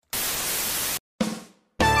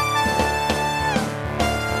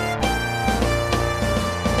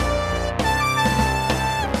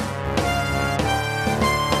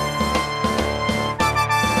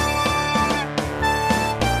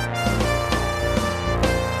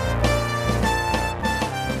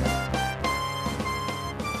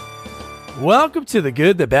Welcome to The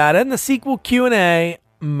Good, the Bad, and the Sequel Q&A.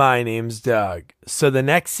 My name's Doug. So the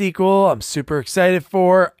next sequel I'm super excited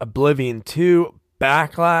for, Oblivion 2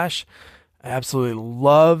 Backlash. I absolutely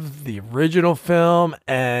love the original film,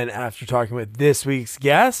 and after talking with this week's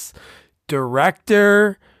guest,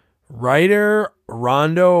 director, writer,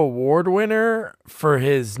 Rondo Award winner for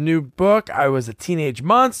his new book, I Was a Teenage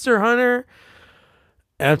Monster Hunter.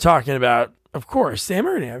 And I'm talking about, of course, Sam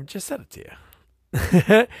Ernie. I've just said it to you.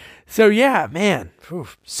 So yeah, man,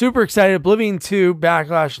 super excited. Oblivion 2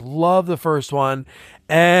 Backlash, love the first one,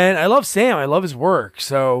 and I love Sam. I love his work.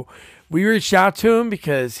 So we reached out to him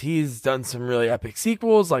because he's done some really epic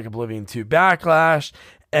sequels like Oblivion 2 Backlash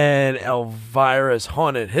and Elvira's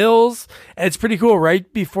Haunted Hills. And it's pretty cool.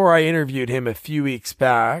 Right before I interviewed him a few weeks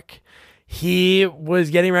back, he was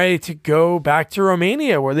getting ready to go back to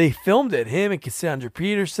Romania where they filmed it. Him and Cassandra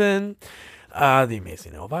Peterson, the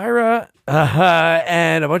amazing Elvira,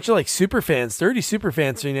 and a bunch of like super fans, 30 super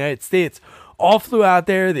fans from the United States, all flew out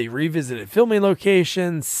there. They revisited filming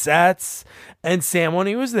locations, sets, and Sam, when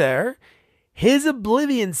he was there, his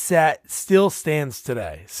Oblivion set still stands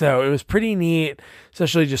today. So it was pretty neat,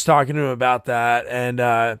 especially just talking to him about that.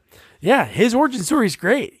 And yeah, his origin story is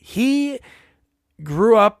great. He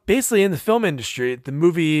grew up basically in the film industry, the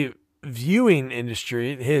movie viewing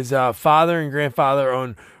industry. His father and grandfather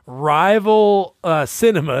owned rival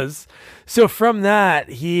cinemas, so from that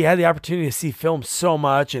he had the opportunity to see film so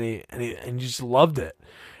much, and he just loved it.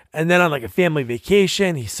 And then on like a family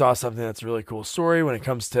vacation, he saw something that's a really cool story when it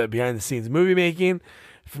comes to behind the scenes movie making.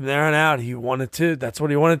 From there on out, that's what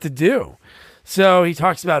he wanted to do. So he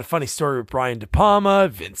talks about a funny story with Brian De Palma,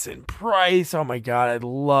 Vincent Price. Oh my god, I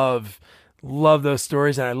love those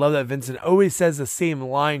stories, and I love that Vincent always says the same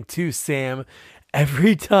line to Sam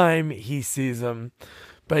every time he sees him.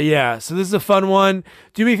 But yeah, so this is a fun one.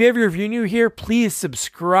 Do me a favor, if you're new here, please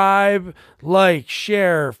subscribe, like,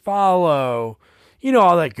 share, follow,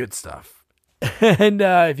 all that good stuff. And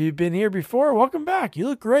if you've been here before, welcome back. You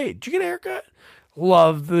look great. Did you get a haircut?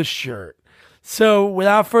 Love the shirt. So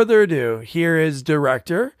without further ado, here is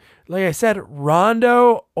director, like I said,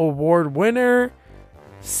 Rondo Award winner,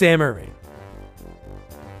 Sam Irvin.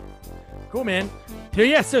 Cool, man.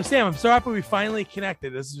 So Sam, I'm so happy we finally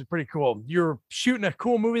connected. This is pretty cool. You're shooting a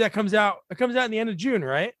cool movie that comes out. It comes out in the end of June,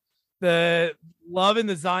 right? The Love in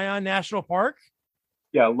the Zion National Park.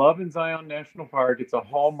 Yeah, Love in Zion National Park. It's a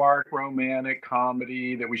Hallmark romantic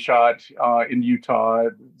comedy that we shot in Utah,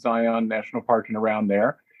 Zion National Park and around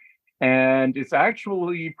there. And it's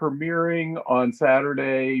actually premiering on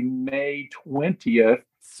Saturday, May 20th.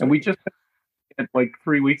 Sweet. And we just, like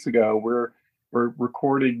 3 weeks ago, we're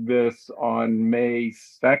recording this on May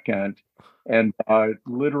 2nd, and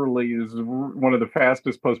literally is one of the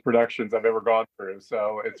fastest post-productions I've ever gone through.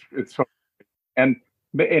 So it's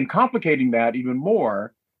and complicating that even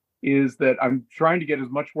more is that I'm trying to get as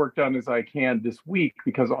much work done as I can this week,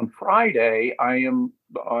 because on Friday I am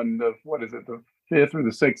on the the 5th or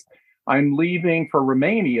the 6th, I'm leaving for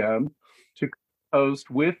Romania to host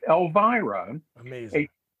with Elvira, amazing, a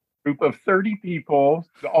group of 30 people,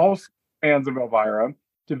 all fans of Elvira,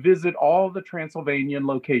 to visit all the Transylvanian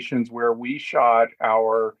locations where we shot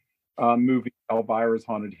our movie Elvira's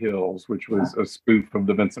Haunted Hills, which was a spoof of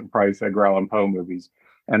the Vincent Price, Edgar Allan Poe movies.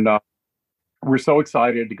 And we're so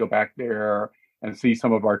excited to go back there and see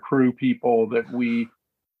some of our crew people that we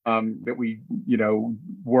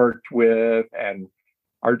worked with. And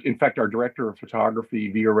in fact, our director of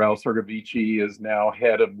photography, Viorel Sergovici, is now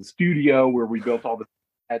head of the studio where we built all the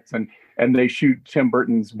sets, and they shoot Tim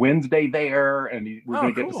Burton's Wednesday there, and we're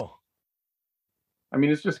going to get cool.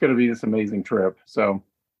 It's just going to be this amazing trip. So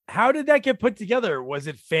how did that get put together? Was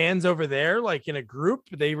it fans over there, like in a group?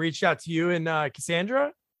 They reached out to you and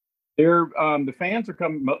Cassandra? The fans are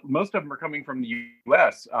coming. Most of them are coming from the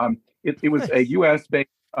U.S. It was nice. A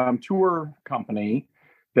U.S.-based tour company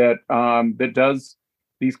that does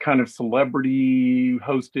these kind of celebrity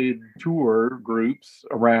hosted tour groups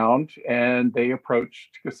around, and they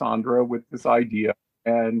approached Cassandra with this idea,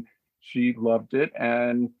 and she loved it.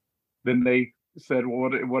 And then they said,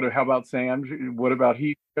 well, how about Sam? What about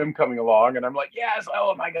him coming along? And I'm like, yes,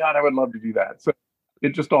 oh my God, I would love to do that. So it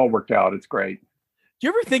just all worked out. It's great. Do you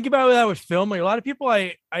ever think about that with film? Like a lot of people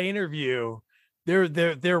I interview,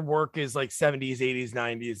 their work is like 70s, 80s,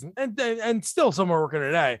 90s, and still some are working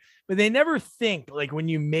today, but they never think like when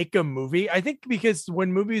you make a movie. I think because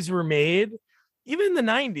when movies were made, even in the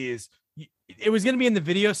 90s, it was going to be in the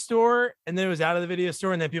video store, and then it was out of the video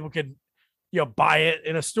store, and then people could, buy it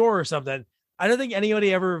in a store or something. I don't think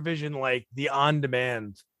anybody ever envisioned like the on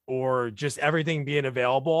demand or just everything being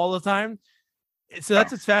available all the time. So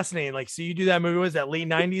that's what's fascinating. Like, so you do that movie, was that late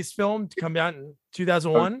 90s film to come out in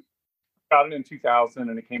 2001? Got it in 2000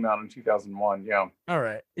 and it came out in 2001. Yeah. All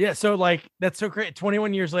right. Yeah. So like, that's so great.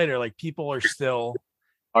 21 years later, like people Are still,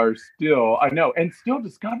 I know, and still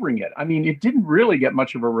discovering it. I mean, it didn't really get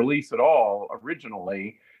much of a release at all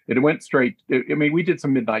originally. It went straight. I mean, we did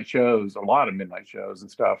some midnight shows, a lot of midnight shows and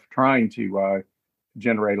stuff, trying to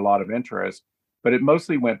generate a lot of interest, but it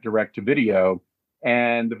mostly went direct to video.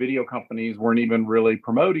 And the video companies weren't even really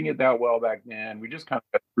promoting it that well back then. We just kind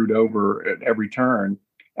of got screwed over at every turn.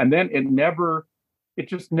 And then it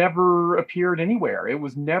just never appeared anywhere. It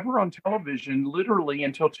was never on television literally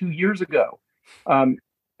until 2 years ago.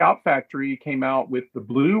 Scout Factory came out with the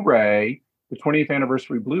Blu-ray, the 20th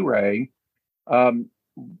anniversary Blu-ray.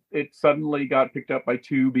 It suddenly got picked up by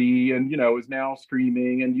Tubi and, is now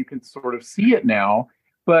streaming and you can sort of see it now.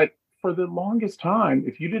 But for the longest time,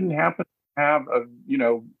 if you didn't happen to have a,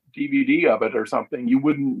 DVD of it or something, you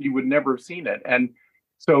would never have seen it. And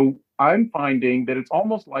so I'm finding that it's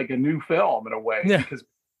almost like a new film in a way, because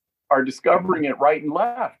are discovering it right and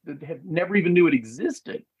left that had never even knew it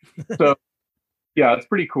existed. So yeah, it's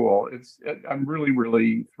pretty cool. I'm really,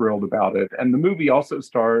 really thrilled about it. And the movie also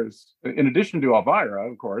stars, in addition to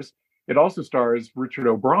Elvira, of course, it also stars Richard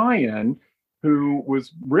O'Brien, who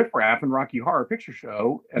was Riff Raff in Rocky Horror Picture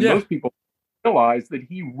Show. And most people realize that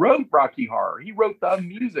he wrote Rocky Horror. He wrote the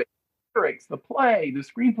music, lyrics, the play, the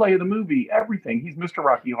screenplay of the movie, everything. He's Mr.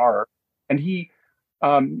 Rocky Horror. And he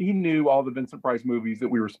knew all the Vincent Price movies that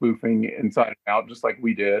we were spoofing inside and out, just like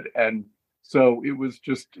we did. And so it was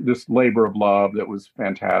just this labor of love that was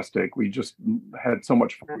fantastic. We just had so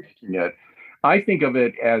much fun making it. I think of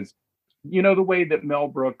it as, the way that Mel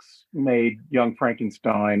Brooks made Young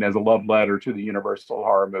Frankenstein as a love letter to the Universal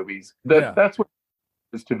horror movies. That's what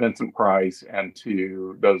it is to Vincent Price and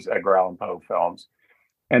to those Edgar Allan Poe films.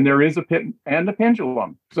 And there is a pit and a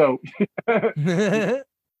pendulum. So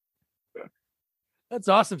that's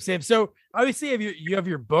awesome, Sam. So obviously you have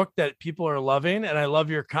your book that people are loving, and I love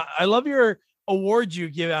your awards you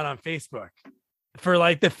give out on Facebook for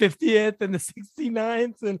like the 50th and the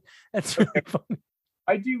 69th, and that's really fun.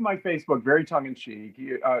 I do my Facebook very tongue in cheek.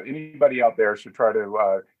 Anybody out there should try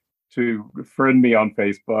to friend me on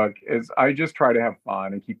Facebook. Is I just try to have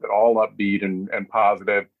fun and keep it all upbeat and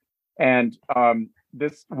positive. And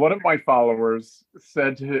this one of my followers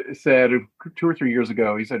said 2 or 3 years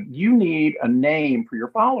ago, he said, you need a name for your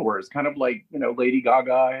followers, kind of like, Lady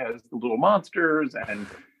Gaga has the Little Monsters and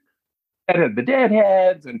the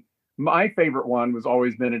Deadheads. And my favorite one was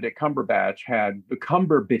always Benedict Cumberbatch had the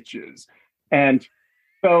Cumber Bitches. And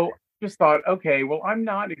so I just thought, okay, well, I'm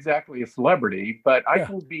not exactly a celebrity, but I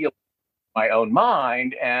can be my own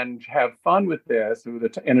mind and have fun with this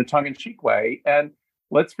in a tongue-in-cheek way. And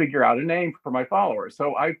let's figure out a name for my followers.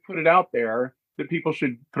 So I put it out there that people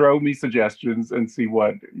should throw me suggestions and see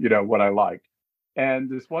what I like. And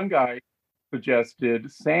this one guy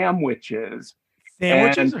suggested Sandwiches.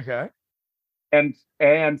 Sandwiches, okay.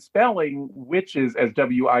 And spelling witches as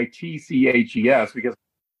Witches because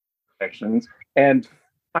connections. And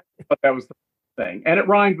I thought that was the thing. And it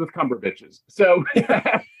rhymed with Cumberbitches. So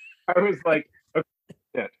I was like,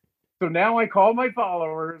 okay. So now I call my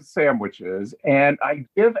followers Sandwiches, and I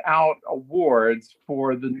give out awards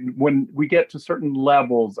for when we get to certain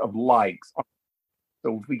levels of likes.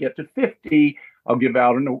 So if we get to 50, I'll give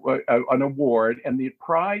out an award, and the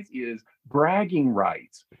prize is bragging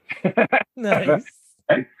rights. Nice.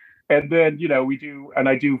 And then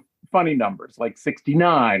I do funny numbers like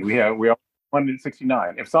 69. We all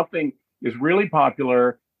 169. If something is really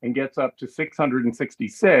popular and gets up to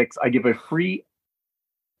 666, I give a free.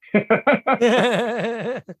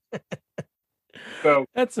 So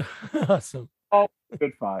that's awesome. All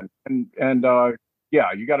good fun, and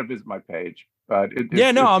you got to visit my page. But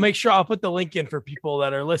I'll make sure I'll put the link in for people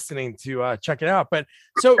that are listening to check it out. But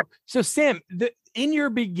so Sam, in your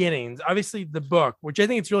beginnings, obviously the book, which I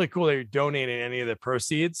think it's really cool that you're donating any of the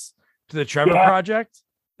proceeds to the Trevor Project.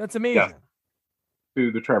 That's amazing.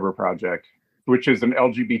 To the Trevor Project, which is an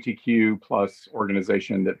LGBTQ plus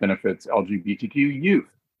organization that benefits LGBTQ youth.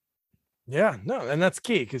 Yeah, no, and that's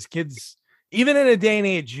key because kids, even in a day and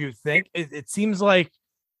age, you think it seems like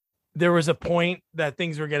there was a point that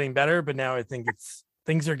things were getting better, but now I think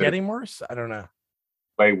things are getting worse. I don't know.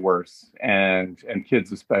 Way worse, and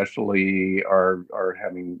kids especially are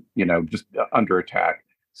having just under attack.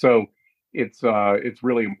 So it's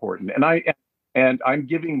really important, and I'm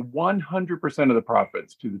giving 100% of the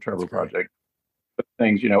profits to the Trevor Project.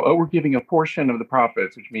 Things we're giving a portion of the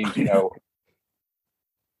profits, which means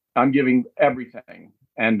I'm giving everything,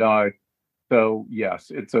 and So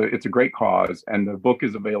yes, it's a great cause, and the book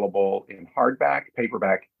is available in hardback,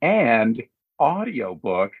 paperback, and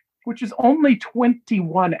audiobook, which is only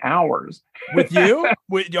 21 hours. With you?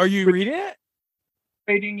 Are you With reading it?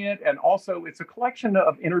 reading it, and also it's a collection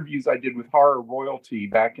of interviews I did with horror royalty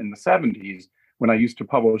back in the 70s when I used to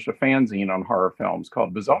publish a fanzine on horror films called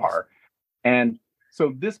Nice. Bizarre. And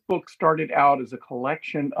so this book started out as a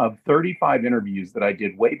collection of 35 interviews that I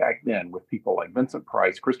did way back then with people like Vincent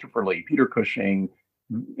Price, Christopher Lee, Peter Cushing,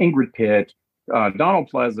 Ingrid Pitt, Donald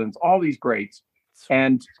Pleasance, all these greats.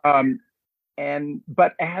 And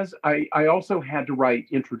but as I also had to write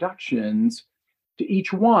introductions to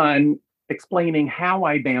each one explaining how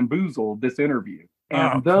I bamboozled this interview. Oh,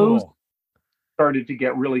 And those cool. started to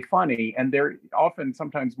get really funny, and they're often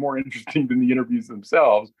sometimes more interesting than the interviews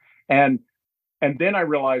themselves. And and then I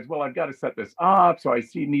realized, well, I've got to set this up. So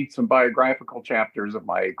need some biographical chapters of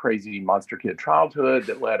my crazy monster kid childhood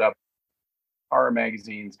that led up to horror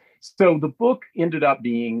magazines. So the book ended up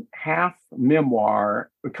being half memoir,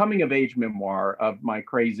 a coming of age memoir of my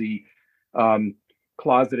crazy um,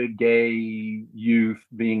 closeted gay youth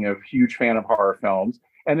being a huge fan of horror films.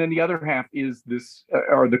 And then the other half is this,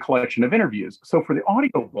 or the collection of interviews. So for the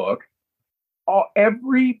audiobook,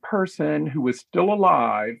 every person who was still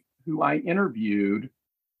alive who I interviewed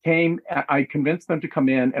came. I convinced them to come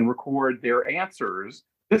in and record their answers.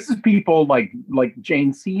 This is people like Jane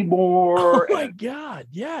Oh Seymour my and God.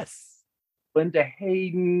 Yes. Linda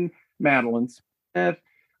Hayden, Madeline Smith,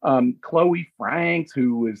 Chloe Franks,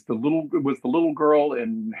 who was the little girl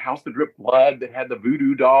in House that Dripped Blood that had the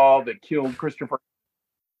voodoo doll that killed Christopher.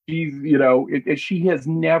 She has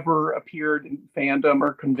never appeared in fandom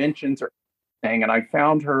or conventions or anything, and I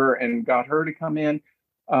found her and got her to come in.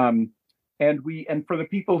 Um, and for the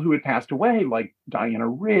people who had passed away, like Diana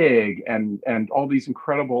Rigg and all these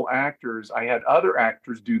incredible actors, I had other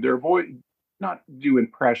actors do their voice, not do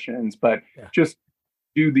impressions, but Yeah. just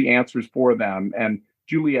do the answers for them. And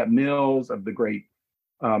Juliet Mills of the great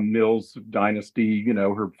Mills dynasty,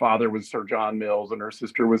 her father was Sir John Mills and her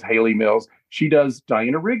sister was Haley Mills. She does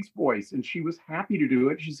Diana Rigg's voice, and she was happy to do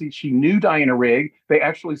it. She said she knew Diana Rigg. They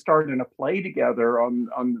actually started in a play together on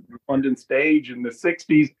the London stage in the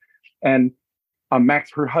 60s. And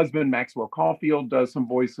her husband, Maxwell Caulfield, does some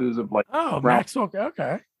voices of like Oh, Ralph. Maxwell.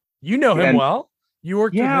 Okay. You know him And well. You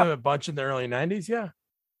worked with yeah, him a bunch in the early 90s. Yeah.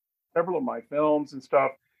 several of my films and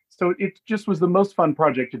stuff. So it just was the most fun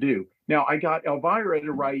project to do. Now I got Elvira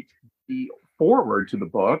to write the foreword to the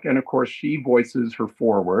book, and of course she voices her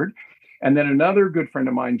foreword. And then another good friend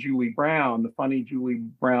of mine, Julie Brown, the funny Julie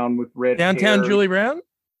Brown with red Downtown hair. Julie Brown?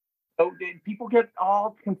 So people get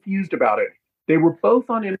all confused about it. They were both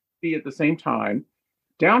on MTV at the same time.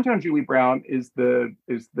 Downtown Julie Brown is the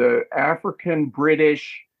African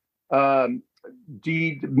British um,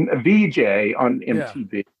 VJ on Yeah.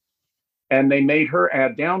 MTV, and they made her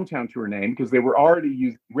add downtown to her name because they were already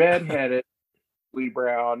using redheaded Julie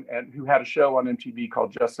Brown, and who had a show on MTV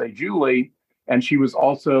called Just Say Julie, and she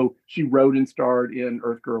wrote and starred in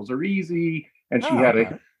Earth Girls Are Easy, and she Oh, had a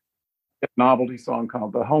okay. novelty song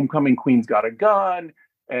called The Homecoming Queen's Got a Gun,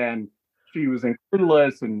 and she was in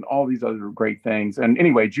Clueless and all these other great things. And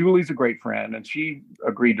anyway, Julie's a great friend, and she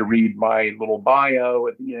agreed to read my little bio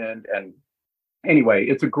at the end. And anyway,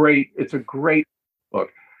 it's a great book,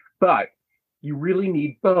 but you really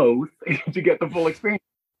need both to get the full experience.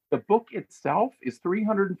 The book itself is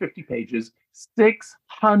 350 pages,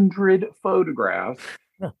 600 photographs,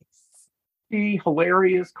 the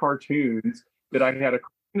hilarious cartoons that I had a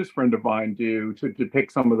cartoonist friend of mine do to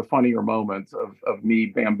depict some of the funnier moments of me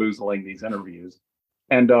bamboozling these interviews.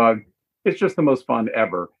 And it's just the most fun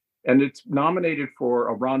ever. And it's nominated for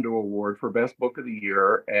a Rondo Award for Best Book of the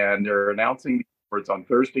Year. And they're announcing the awards on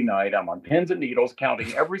Thursday night. I'm on pins and needles,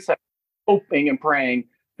 counting every second, hoping and praying,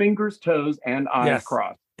 fingers, toes, and eyes Yes.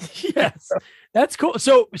 crossed. Yes. That's cool.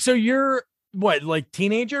 So you're what, like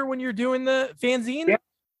teenager when you're doing the fanzine Yeah.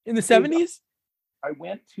 in the 70s? I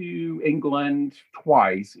went to England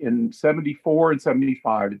twice in 74 and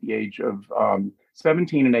 75 at the age of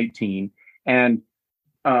 17 and 18.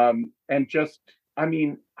 And just, I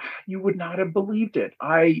mean, you would not have believed it.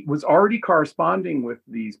 I was already corresponding with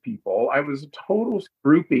these people. I was a total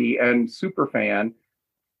groupie and super fan.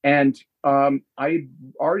 And I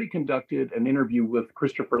already conducted an interview with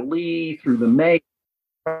Christopher Lee through the May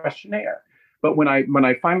questionnaire. But when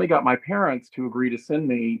I finally got my parents to agree to send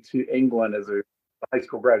me to England as a high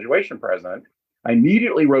school graduation present, I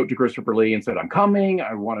immediately wrote to Christopher Lee and said, I'm coming.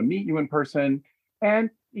 I want to meet you in person. And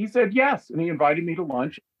he said yes. And he invited me to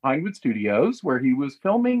lunch at Pinewood Studios, where he was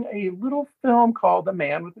filming a little film called The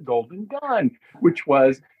Man with the Golden Gun, which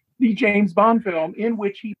was the James Bond film in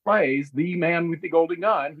which he plays the man with the golden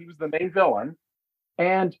gun. He was the main villain.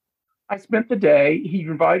 And I spent the day, he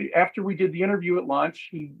invited, after we did the interview at lunch,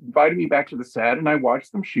 he invited me back to the set and I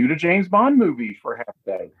watched them shoot a James Bond movie for half a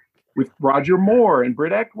day with Roger Moore and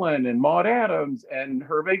Britt Eklund and Maud Adams and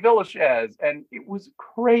Hervé Villechaize. And it was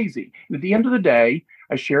crazy. And at the end of the day,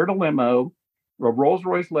 I shared a limo, a Rolls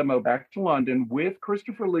Royce limo back to London with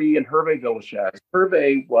Christopher Lee and Hervé Villechaize.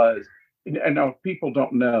 Hervé was, and now people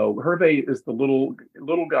don't know, Hervé is the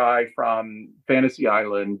little guy from Fantasy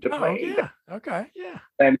Island. Oh, yeah. Okay. Yeah.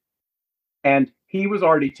 And he was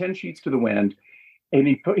already 10 sheets to the wind. And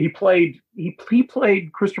he played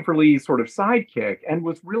Christopher Lee's sort of sidekick and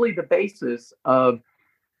was really the basis of,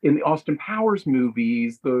 in the Austin Powers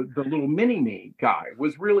movies, the little mini-me guy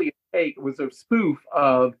was really was a spoof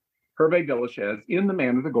of Hervé Villechaize in The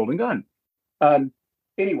Man with the Golden Gun.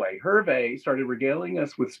 Anyway, Hervé started regaling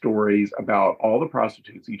us with stories about all the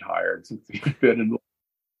prostitutes he'd hired since he'd been in,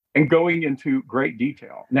 and going into great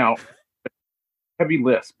detail. Now, heavy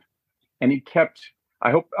lisp, and he kept.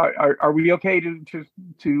 I hope. Are we okay to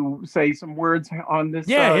say some words on this?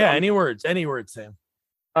 Yeah. Any words, Sam.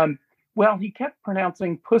 Well, he kept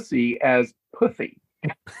pronouncing pussy as pussy.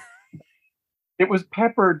 It was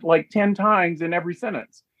peppered like 10 times in every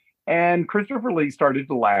sentence, and Christopher Lee started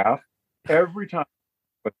to laugh every time.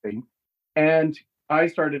 And I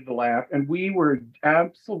started to laugh, and we were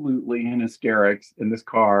absolutely in hysterics in this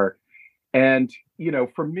car. And,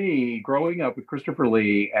 for me, growing up with Christopher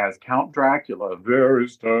Lee as Count Dracula, very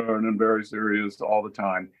stern and very serious all the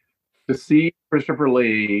time, to see Christopher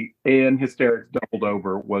Lee in hysterics doubled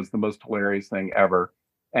over was the most hilarious thing ever.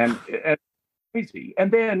 And crazy.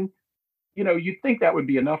 And then, you'd think that would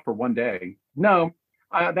be enough for one day. No,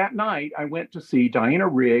 that night I went to see Diana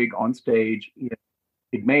Rigg on stage in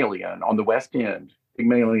Pygmalion on the West End.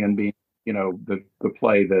 Pygmalion being, the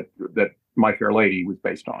play that My Fair Lady was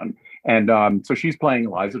based on. And so she's playing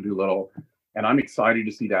Eliza Doolittle, and I'm excited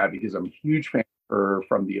to see that because I'm a huge fan of her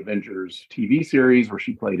from the Avengers TV series where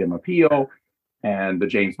she played Emma Peel, and the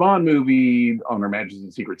James Bond movie on Her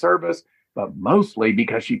Majesty's Secret Service, but mostly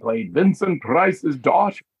because she played Vincent Price's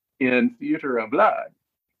daughter in Theater of Blood.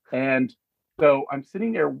 And so I'm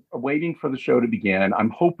sitting there waiting for the show to begin. I'm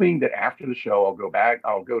hoping that after the show,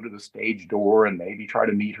 I'll go to the stage door and maybe try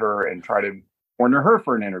to meet her and try to corner her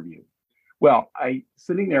for an interview. Well, I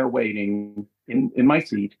sitting there waiting in my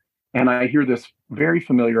seat, and I hear this very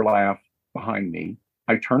familiar laugh behind me.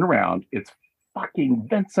 I turn around. It's fucking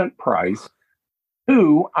Vincent Price,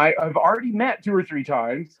 who I've already met 2 or 3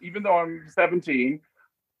 times, even though I'm 17.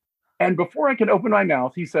 And before I can open my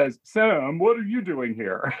mouth, he says, "Sam, what are you doing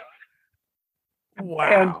here?"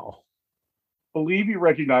 Wow. And believe he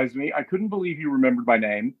recognized me. I couldn't believe he remembered my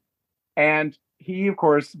name. And he, of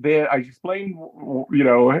course, I explained,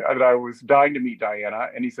 that I was dying to meet Diana.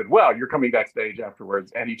 And he said, "Well, you're coming backstage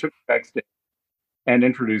afterwards." And he took me backstage and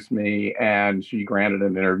introduced me. And she granted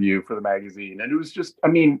an interview for the magazine. And it was just,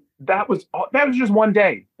 that was just one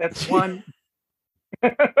day. That's one.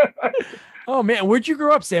 Oh, man. Where'd you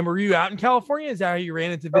grow up, Sam? Were you out in California? Is that how you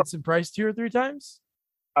ran into Vincent Price 2 or 3 times?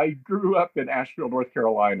 I grew up in Asheville, North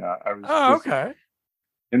Carolina. I was okay.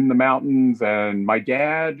 In the mountains, and my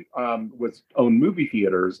dad owned movie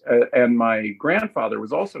theaters, and my grandfather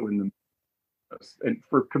was also in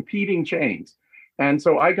for competing chains. And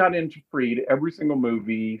so I got into free to every single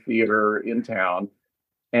movie theater in town.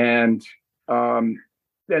 And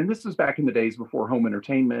this is back in the days before home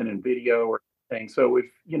entertainment and video or anything. So if,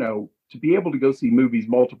 to be able to go see movies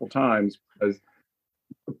multiple times was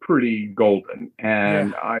pretty golden.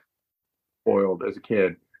 And I was spoiled as a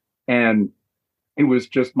kid. And it was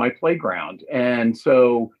just my playground. And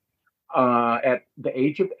so at the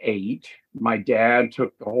age of 8, my dad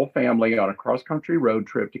took the whole family on a cross-country road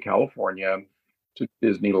trip to California, to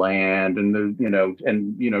Disneyland, and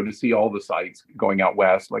to see all the sights going out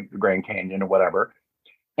west, like the Grand Canyon or whatever.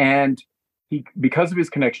 And because of his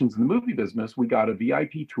connections in the movie business, we got a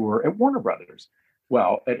VIP tour at Warner Brothers.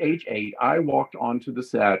 Well, at age 8, I walked onto the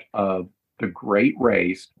set of The Great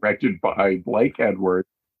Race, directed by Blake Edwards,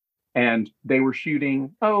 and they were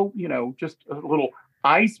shooting, just a little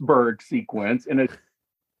iceberg sequence in a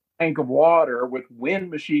tank of water with wind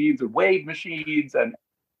machines and wave machines, and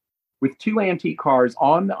with 2 antique cars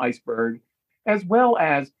on the iceberg, as well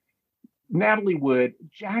as Natalie Wood,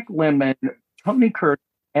 Jack Lemmon, Tony Curtis,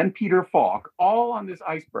 and Peter Falk, all on this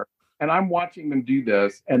iceberg. And I'm watching them do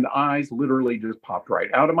this, and the eyes literally just popped right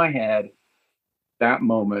out of my head that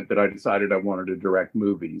moment that I decided I wanted to direct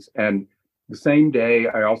movies. And the same day,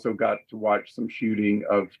 I also got to watch some shooting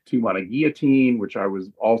of Two on a Guillotine, which I was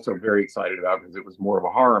also very excited about because it was more of a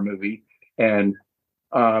horror movie. And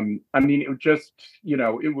I mean, it was just,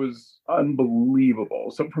 it was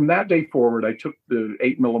unbelievable. So from that day forward, I took the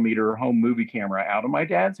 8 millimeter home movie camera out of my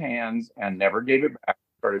dad's hands and never gave it back.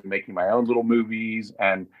 Started making my own little movies,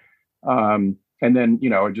 and then,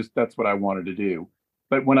 just that's what I wanted to do.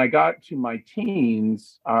 But when I got to my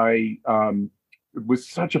teens, I was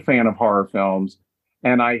such a fan of horror films.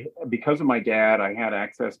 And because of my dad, I had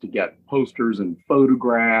access to get posters and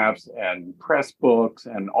photographs and press books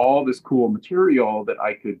and all this cool material that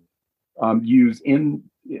I could use in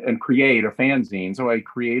and create a fanzine. So I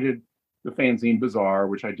created the Fanzine Bazaar,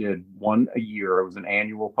 which I did one a year. It was an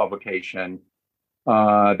annual publication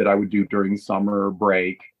that I would do during summer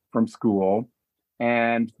break from school.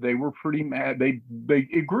 And they were pretty mad.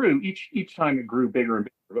 It grew each time, it grew bigger and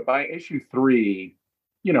bigger. But by issue 3,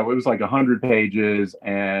 it was like 100 pages,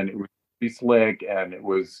 and it was pretty slick, and it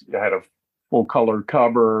had a full color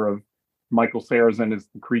cover of Michael Sarrazin as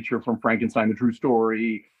the creature from Frankenstein: The True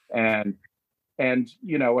Story, I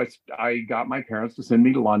got my parents to send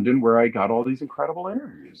me to London, where I got all these incredible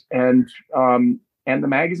interviews, and the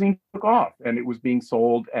magazine took off, and it was being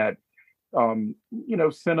sold at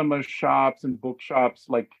cinema shops and bookshops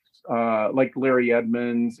like Larry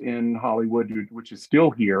Edmunds in Hollywood, which is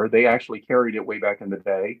still here. They actually carried it way back in the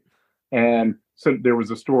day. And so there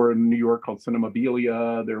was a store in New York called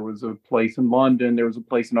Cinemabilia. There was a place in London. There was a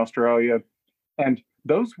place in Australia. And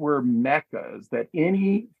those were meccas that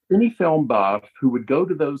any film buff who would go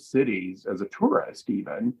to those cities as a tourist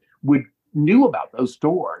even knew about those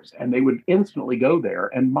stores, and they would instantly go there.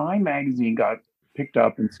 And my magazine got picked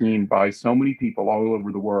up and seen by so many people all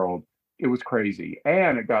over the world. It was crazy.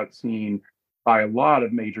 And it got seen by a lot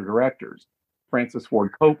of major directors. Francis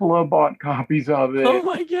Ford Coppola bought copies of it. Oh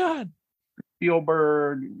my God.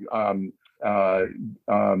 Spielberg, William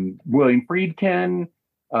Friedkin,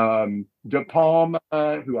 De Palma,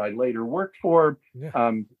 who I later worked for.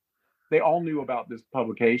 Yeah. They all knew about this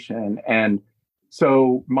publication. And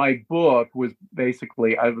so my book was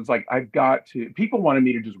basically, I was like, people wanted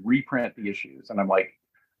me to just reprint the issues. And I'm like,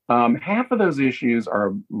 half of those issues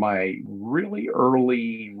are my really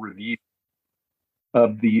early review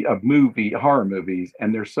of horror movies,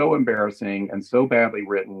 and they're so embarrassing and so badly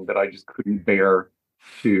written that I just couldn't bear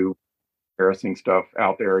to embarrassing stuff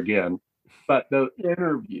out there again. But the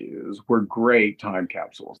interviews were great time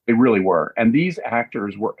capsules. They really were. And these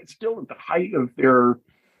actors were still at the height of their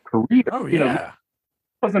career. Oh, yeah.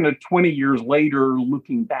 It wasn't a 20 years later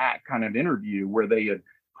looking back kind of interview where they had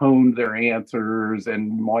honed their answers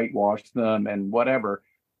and whitewashed them and whatever.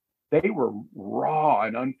 They were raw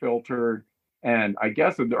and unfiltered. And I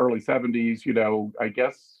guess in the early 70s, I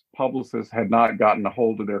guess publicists had not gotten a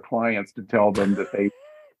hold of their clients to tell them that they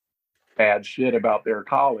bad shit about their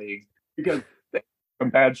colleagues, because they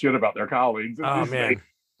some bad shit about their colleagues. Oh, man.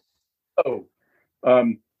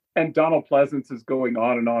 And Donald Pleasance is going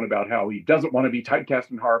on and on about how he doesn't want to be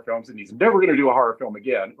typecast in horror films, and he's never going to do a horror film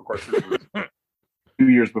again. Of course, this was 2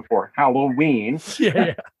 years before Halloween.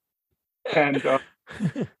 Yeah. And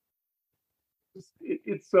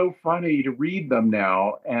it's so funny to read them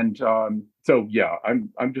now. And so yeah,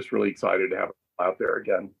 I'm just really excited to have it out there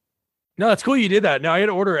again. No, that's cool you did that. No, I had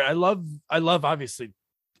to order it. I love obviously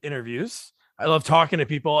interviews. I love talking to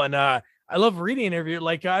people, and I love reading interview.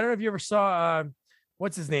 Like, I don't know if you ever saw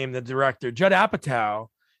what's his name, the director, Judd Apatow,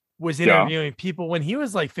 was interviewing people when he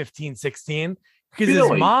was like 15, 16, because his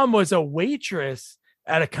mom was a waitress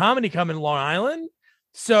at a comedy club in Long Island.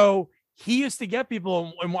 So he used to get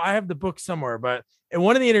people, and I have the book somewhere, but in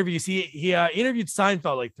one of the interviews, he interviewed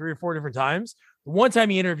Seinfeld like 3 or 4 different times. One time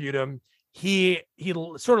he interviewed him, he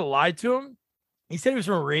sort of lied to him. He said he was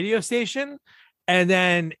from a radio station, and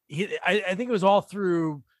then I think it was all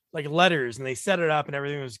through like letters, and they set it up and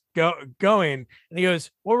everything was going. And he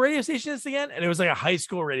goes, "What radio station is this again?" And it was like a high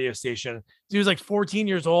school radio station. He was like 14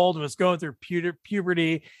 years old and was going through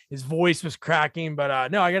puberty. His voice was cracking,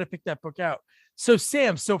 but no, I got to pick that book out. So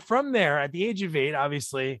Sam, from there at the age of 8,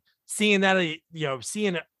 obviously seeing that,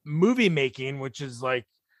 seeing movie making, which is like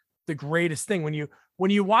the greatest thing when you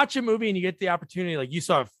watch a movie and you get the opportunity, like you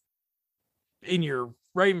saw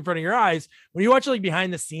right in front of your eyes, when you watch like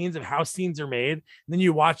behind the scenes of how scenes are made, and then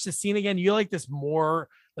you watch the scene again, you like this more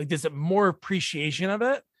appreciation of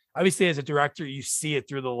it. Obviously, as a director, you see it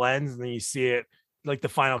through the lens, and then you see it like the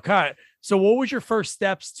final cut. So what was your first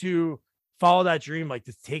steps to follow that dream, like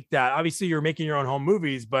to take that? Obviously, you're making your own home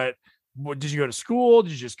movies, but did you go to school?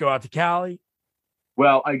 Did you just go out to Cali?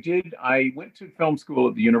 Well, I did. I went to film school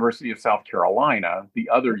at the University of South Carolina, the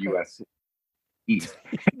other USC East.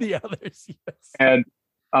 The others, yes. And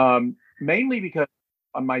mainly because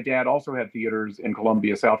my dad also had theaters in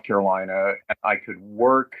Columbia, South Carolina, and I could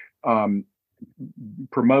work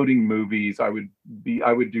promoting movies. I would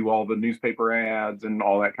do all the newspaper ads and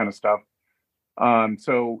all that kind of stuff.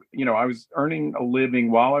 So, I was earning a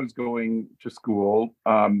living while I was going to school.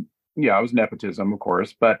 Yeah, I was nepotism, of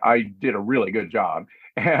course, but I did a really good job.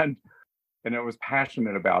 And I was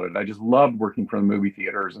passionate about it. I just loved working for the movie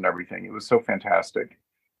theaters and everything. It was so fantastic.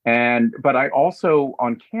 But I also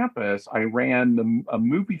on campus, I ran a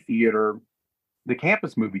movie theater, the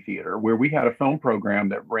campus movie theater, where we had a film program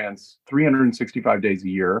that ran 365 days a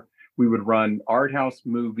year. We would run art house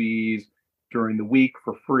movies during the week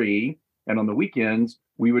for free. And on the weekends,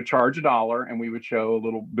 we would charge $1 and we would show a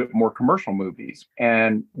little bit more commercial movies.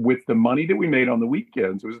 And with the money that we made on the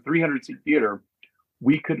weekends, it was a 300-seat theater,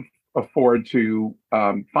 we could afford to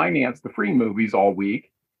finance the free movies all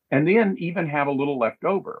week and then even have a little left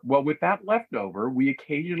over. Well, with that leftover, we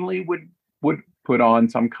occasionally would put on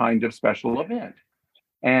some kind of special event.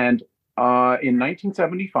 And in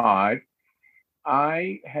 1975,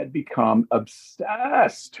 I had become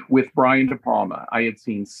obsessed with Brian De Palma. I had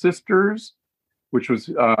seen Sisters, which was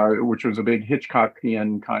a big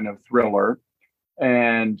Hitchcockian kind of thriller,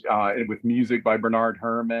 and with music by Bernard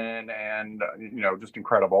Herrmann, and just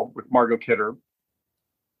incredible with Margot Kidder.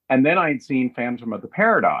 And then I had seen Phantom of the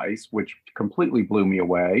Paradise, which completely blew me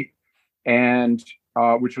away, and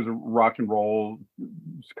which was a rock and roll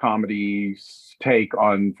comedy take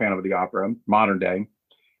on Phantom of the Opera, modern day.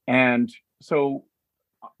 And so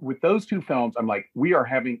with those two films, I'm like, we are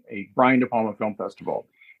having a Brian De Palma Film Festival.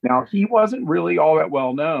 Now, he wasn't really all that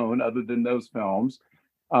well known other than those films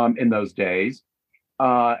in those days.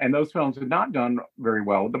 And those films had not done very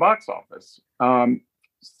well at the box office.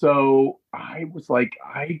 So I was like,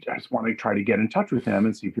 I just want to try to get in touch with him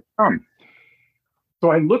and see if he'd come. So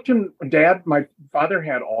I looked in, my father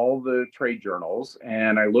had all the trade journals,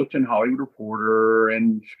 and I looked in Hollywood Reporter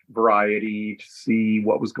and Variety to see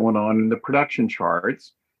what was going on in the production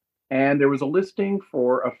charts. And there was a listing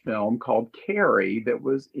for a film called Carrie that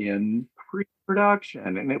was in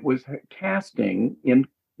pre-production, and it was casting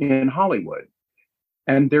in Hollywood.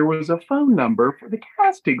 And there was a phone number for the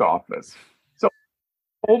casting office. So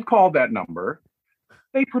I cold called that number.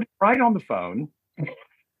 They put it right on the phone.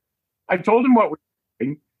 I told him what we were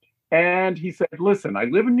doing, and he said, listen, I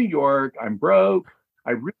live in New York. I'm broke.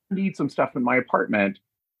 I really need some stuff in my apartment.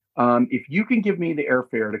 If you can give me the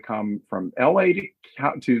airfare to come from LA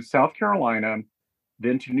to South Carolina,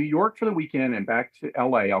 then to New York for the weekend and back to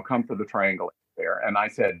LA, I'll come for the triangle there. And I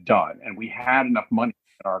said, done. And we had enough money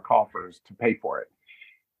in our coffers to pay for it.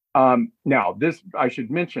 Now, this I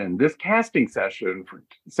should mention, this casting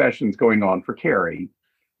sessions going on for Carrie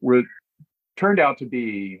turned out to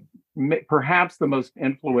be perhaps the most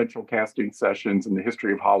influential casting sessions in the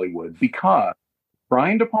history of Hollywood, because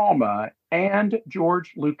Brian De Palma and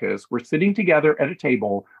George Lucas were sitting together at a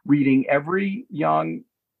table reading every young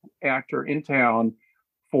actor in town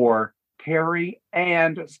for Carrie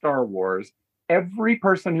and Star Wars. Every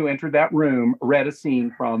person who entered that room read a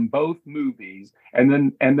scene from both movies, and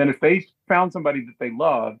then if they found somebody that they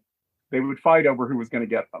loved, they would fight over who was going to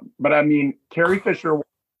get them. But I mean, Carrie Fisher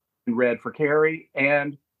read for Carrie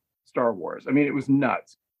and Star Wars. I mean, it was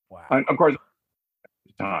nuts. Wow. And of course, at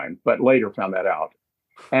the time, but later found that out.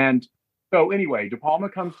 And so anyway, De Palma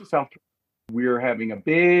comes to South Carolina. We're having a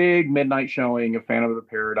big midnight showing of Phantom of the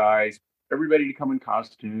Paradise. Everybody to come in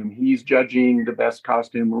costume. He's judging the best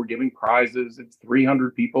costume. We're giving prizes. It's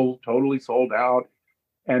 300 people, totally sold out.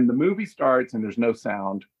 And the movie starts and there's no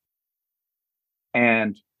sound.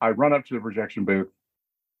 And I run up to the projection booth.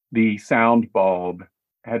 The sound bulb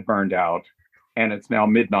had burned out, and it's now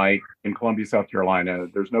midnight in Columbia, South Carolina.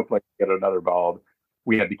 There's no place to get another bulb.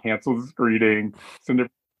 We had to cancel the screening, send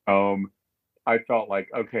it home. I felt like,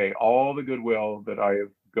 okay, all the goodwill that I have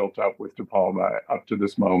built up with De Palma up to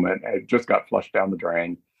this moment had just got flushed down the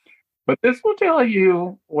drain. But this will tell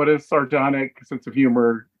you what a sardonic sense of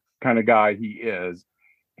humor kind of guy he is.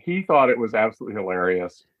 He thought it was absolutely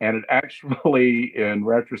hilarious. And it actually, in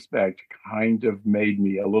retrospect, kind of made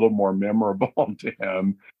me a little more memorable to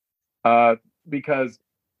him, because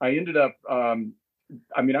I ended up, I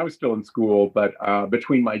mean, I was still in school, but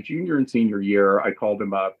between my junior and senior year, I called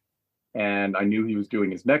him up and I knew he was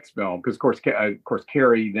doing his next film because, of course,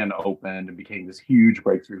 Carrie then opened and became this huge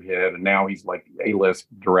breakthrough hit, and now he's like A-list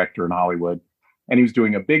director in Hollywood. And he was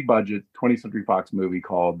doing a big budget 20th Century Fox movie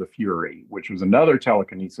called The Fury, which was another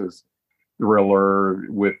telekinesis thriller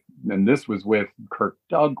and this was with Kirk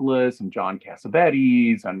Douglas and John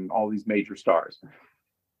Cassavetes and all these major stars.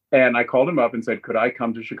 And I called him up and said, could I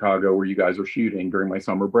come to Chicago where you guys are shooting during my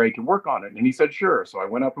summer break and work on it? And he said, sure. So I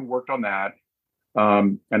went up and worked on that.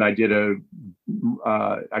 And I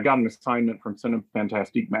got an assignment from Cinema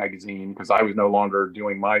Fantastique magazine because I was no longer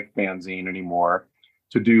doing my fanzine anymore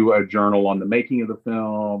to do a journal on the making of the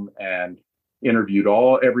film and interviewed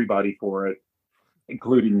everybody for it,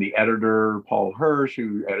 including the editor, Paul Hirsch,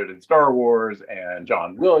 who edited Star Wars, and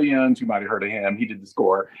John Williams, you might have heard of him. He did the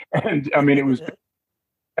score. And I mean, it was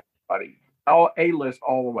everybody, all A-list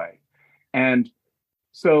all the way. And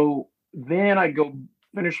so then I go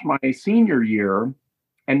finish my senior year,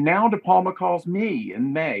 and now De Palma calls me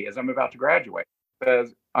in May as I'm about to graduate.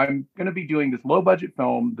 Says, I'm going to be doing this low budget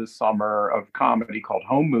film this summer of comedy called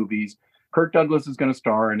Home Movies. Kirk Douglas is going to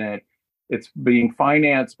star in it. It's being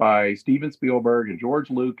financed by Steven Spielberg and George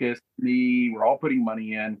Lucas, me. We're all putting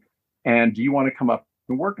money in. And do you want to come up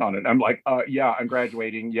and work on it? I'm like, yeah, I'm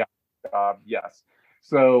graduating. Yeah, yes.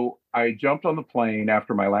 So I jumped on the plane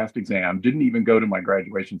after my last exam, didn't even go to my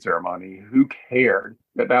graduation ceremony. Who cared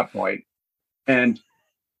at that point? And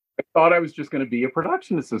I thought I was just going to be a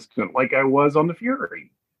production assistant like I was on The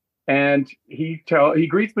Fury. And he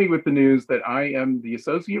greets me with the news that I am the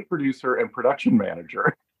associate producer and production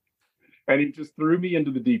manager. And he just threw me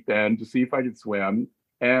into the deep end to see if I could swim.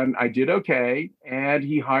 And I did okay. And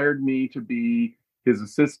he hired me to be his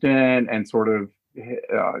assistant and sort of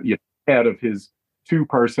head of his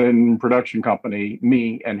two-person production company,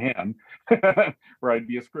 me and him, where I'd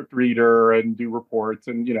be a script reader and do reports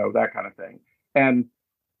and, that kind of thing. And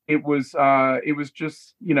it was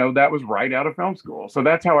just, that was right out of film school. So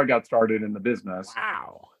that's how I got started in the business.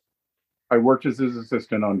 Wow. I worked as his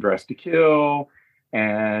assistant on Dress to Kill,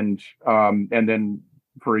 and then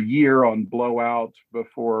for a year on Blowout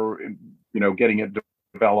before, getting it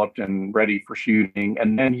developed and ready for shooting.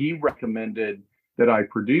 And then he recommended that I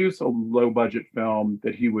produce a low budget film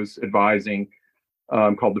that he was advising,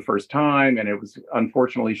 called The First Time. And it was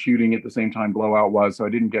unfortunately shooting at the same time Blowout was. So I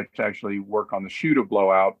didn't get to actually work on the shoot of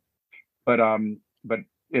Blowout, but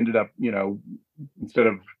ended up, instead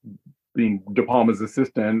of being De Palma's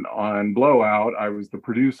assistant on Blowout, I was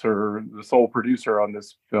the sole producer on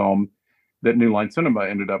this film that New Line Cinema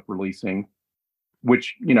ended up releasing,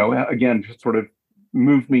 which, again, sort of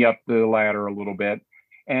moved me up the ladder a little bit.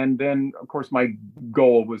 And then, of course, my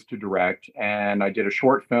goal was to direct, and I did a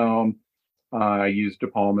short film. I used De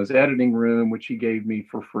Palma's editing room, which he gave me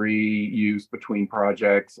for free, used between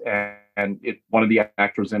projects. And one of the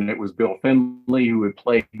actors in it was Bill Finley, who had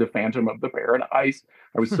played the Phantom of the Paradise.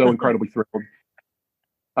 I was so incredibly thrilled.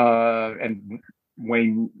 And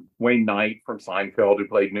Wayne Knight from Seinfeld, who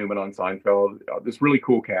played Newman on Seinfeld. This really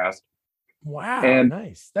cool cast. Wow, and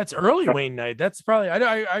nice. That's early Wayne Knight. That's probably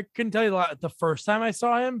I couldn't tell you the first time I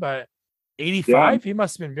saw him, but 85, he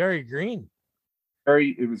must have been very green.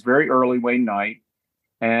 It was very early Wayne Knight,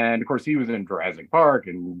 and of course he was in Jurassic Park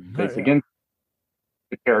and Basic Instinct,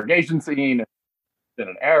 interrogation scene,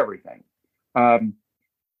 and everything.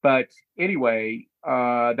 But anyway,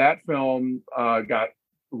 that film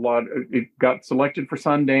it got selected for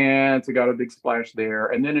Sundance. It got a big splash there,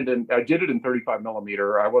 and then I did it in 35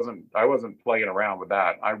 millimeter. I wasn't playing around with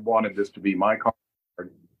that. I wanted this to be my card,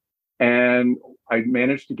 and I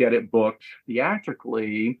managed to get it booked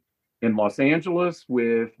theatrically in Los Angeles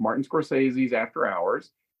with Martin Scorsese's After Hours,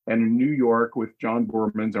 and in New York with John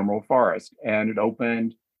Boorman's Emerald Forest. And it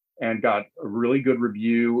opened and got a really good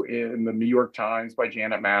review in the New York Times by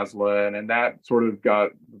Janet Maslin. And that sort of got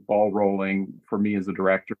the ball rolling for me as a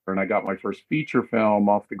director. And I got my first feature film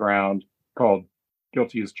off the ground called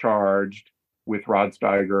Guilty as Charged, with Rod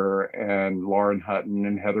Steiger and Lauren Hutton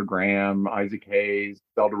and Heather Graham, Isaac Hayes,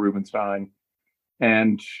 Zelda Rubinstein.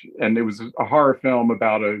 And it was a horror film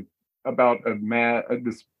about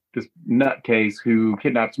this nutcase who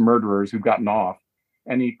kidnaps murderers who've gotten off,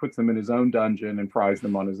 and he puts them in his own dungeon and fries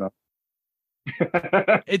them on his own.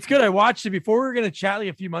 It's good. I watched it before we were going to chat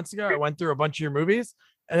a few months ago. I went through a bunch of your movies,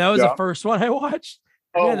 and that was the first one I watched.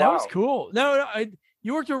 Oh, that was cool. No,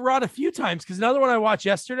 you worked with Rod a few times, because another one I watched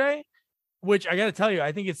yesterday, which I got to tell you,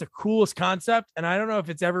 I think it's the coolest concept, and I don't know if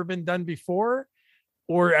it's ever been done before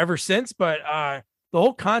or ever since, but the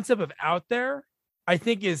whole concept of Out There, I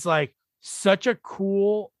think, is like such a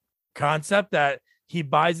cool concept that he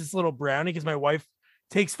buys this little brownie, because my wife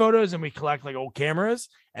takes photos and we collect like old cameras.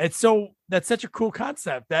 And that's such a cool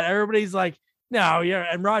concept that everybody's like, no, yeah.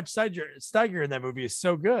 And Rod Steiger in that movie is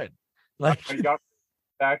so good. Like, I got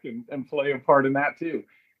back and play a part in that too.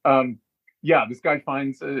 This guy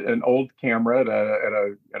finds an old camera at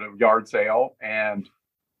a yard sale, and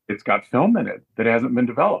it's got film in it that hasn't been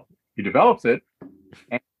developed. He develops it,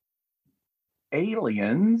 and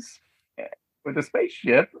aliens with a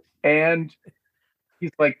spaceship, and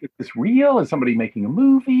he's like, is this real? Is somebody making a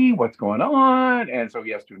movie? What's going on? And so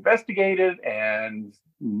he has to investigate it. And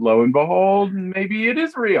lo and behold, maybe it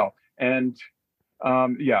is real. And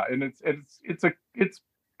yeah, and it's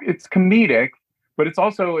comedic, but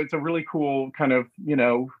it's a really cool kind of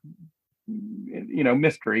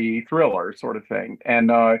mystery thriller sort of thing.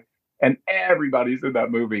 And everybody's in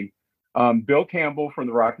that movie. Bill Campbell from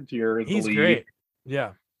The Rocketeer is the He's lead. great.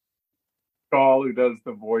 Yeah. Shaw, who does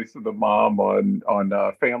the voice of the mom on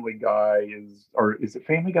Family Guy, is it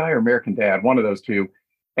Family Guy or American Dad? One of those two.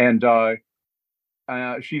 And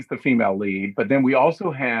she's the female lead. But then we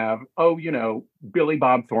also have Billy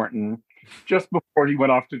Bob Thornton, just before he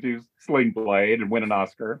went off to do Sling Blade and win an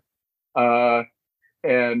Oscar.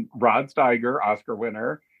 And Rod Steiger, Oscar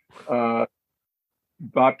winner.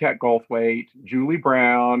 Bobcat Goldthwait, Julie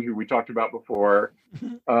Brown, who we talked about before.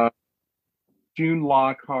 June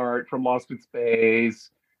Lockhart from Lost in Space,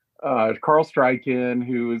 Carl Stryken,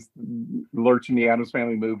 who is Lurch in the Addams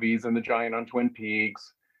Family movies and the Giant on Twin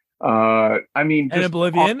Peaks. I mean, and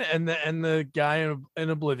Oblivion, and the guy in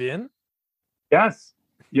Oblivion. Yes,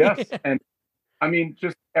 and I mean,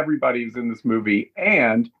 just everybody's in this movie.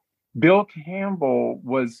 And Bill Campbell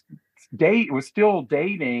was still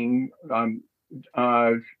dating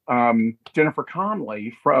Jennifer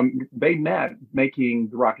Connelly they met making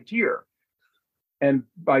The Rocketeer. And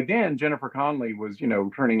by then, Jennifer Connelly was,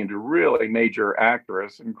 turning into a really major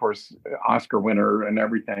actress, and of course, Oscar winner and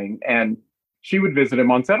everything. And she would visit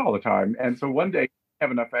him on set all the time. And so one day,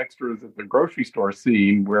 have enough extras at the grocery store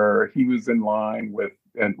scene where he was in line with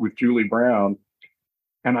Julie Brown.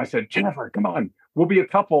 And I said, Jennifer, come on, we'll be a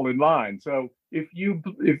couple in line. So if you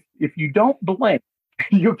don't blink,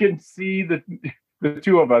 you can see the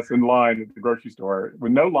two of us in line at the grocery store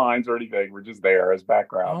with no lines or anything. We're just there as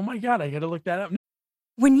background. Oh my God, I got to look that up.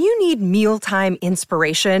 When you need mealtime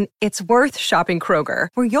inspiration, it's worth shopping Kroger,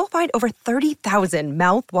 where you'll find over 30,000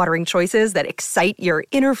 mouth-watering choices that excite your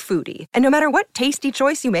inner foodie. And no matter what tasty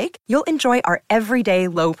choice you make, you'll enjoy our everyday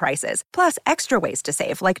low prices, plus extra ways to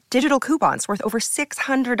save, like digital coupons worth over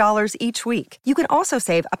 $600 each week. You can also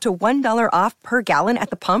save up to $1 off per gallon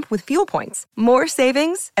at the pump with fuel points. More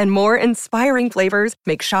savings and more inspiring flavors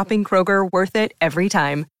make shopping Kroger worth it every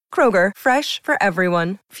time. Kroger, fresh for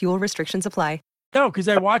everyone. Fuel restrictions apply. No, because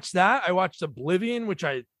I watched that. I watched Oblivion, which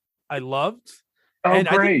I loved. Oh, and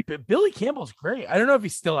great. I think Billy Campbell's great. I don't know if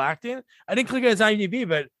he's still acting. I didn't click on his IMDb,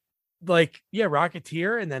 but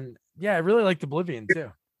Rocketeer. And then, I really liked Oblivion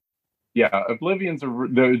too. Yeah,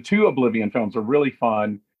 the two Oblivion films are really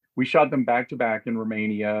fun. We shot them back to back in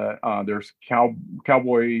Romania. There's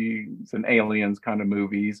cowboys and aliens kind of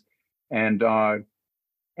movies. And Cowboys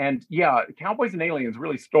and Aliens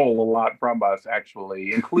really stole a lot from us,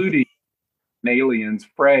 actually, including Aliens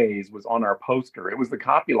phrase was on our poster. It was the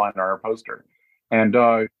copy line on our poster. And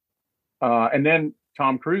then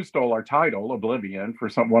Tom Cruise stole our title, Oblivion, for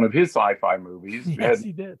one of his sci-fi movies. Yes,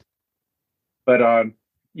 he did. But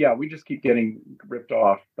we just keep getting ripped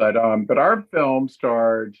off. But our film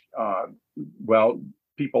starred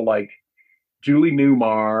people like Julie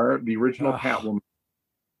Newmar, the original Catwoman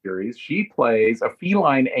series. She plays a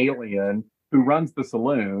feline alien who runs the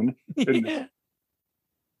saloon. Yeah.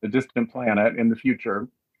 The distant planet in the future,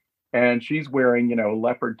 and she's wearing a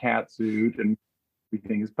leopard cat suit, and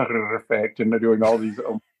everything is perfect, and they're doing all these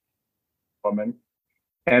women,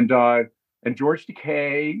 and George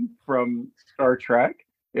Takei from Star Trek,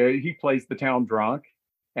 he plays the town drunk,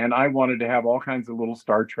 and I wanted to have all kinds of little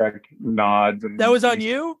Star Trek nods. And that was on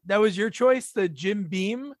you. That was your choice, the Jim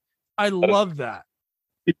Beam. I love that.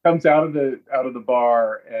 He comes out of the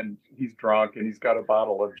bar, and he's drunk, and he's got a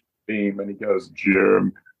bottle of Beam, and he goes,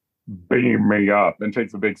 Jim, beam me up, and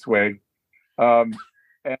takes a big swig. And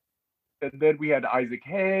then we had Isaac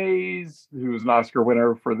Hayes, who was an Oscar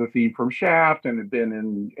winner for the theme from Shaft, and had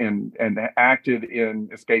been and acted in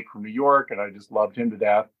Escape from New York, and I just loved him to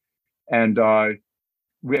death. And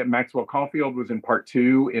we had Maxwell Caulfield was in part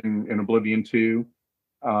 2 in Oblivion 2.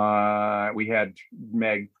 We had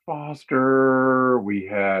Meg Foster. We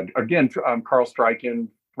had again Carl Stryken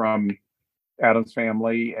from Addams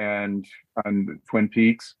Family and Twin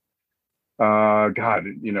Peaks.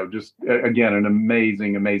 Just again, an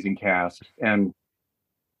amazing cast and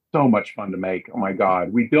so much fun to make. Oh my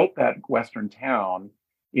God. We built that Western town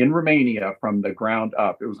in Romania from the ground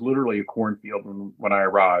up. It was literally a cornfield when I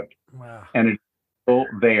arrived. Wow. And it's still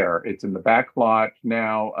there. It's in the back lot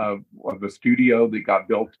now of the studio that got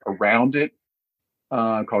built around it,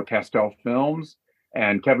 called Castell Films.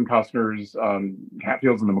 And Kevin Costner's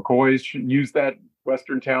Hatfields and the McCoys use that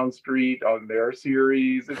Western Town Street on their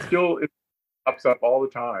series. It pops up all the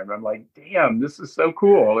time. I'm like, damn, this is so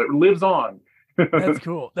cool. It lives on. That's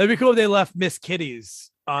cool. That'd be cool if they left Miss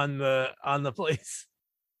Kitty's on the place.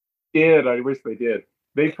 Did I wish they did.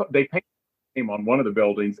 They painted the name on one of the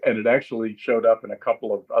buildings, and it actually showed up in a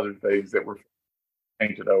couple of other things that were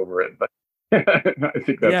painted over it. But I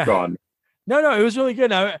think that's Yeah. gone. No, it was really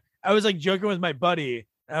good. I was like joking with my buddy.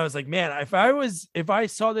 I was like, man, if I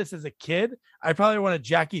saw this as a kid, I probably want a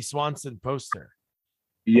Jackie Swanson poster. Her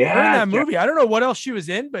in Yeah, that movie. I don't know what else she was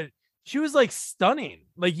in, but she was like stunning.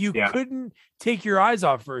 Like you Yeah. couldn't take your eyes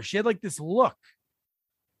off her. She had like this look.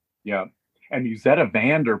 yeah. And Musetta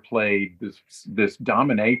Vander played this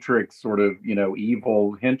dominatrix sort of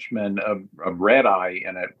evil henchman of Red Eye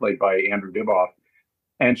in it, played by Andrew Diboff.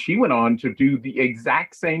 And she went on to do the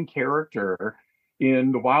exact same character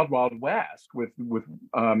in the Wild Wild West with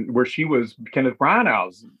where she was Kenneth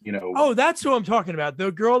Branagh's. Oh, that's who I'm talking about.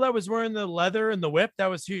 The girl that was wearing the leather and the whip.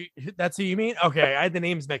 That's who you mean? Okay, I had the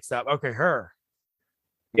names mixed up. Okay, her.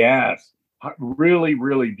 Yes, really,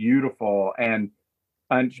 really beautiful.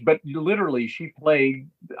 But literally she played,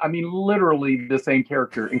 I mean, literally the same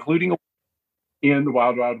character, including in the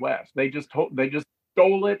Wild Wild West. They just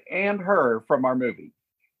stole it and her from our movie.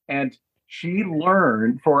 And she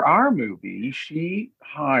learned for our movie, she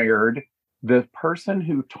hired the person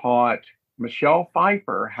who taught Michelle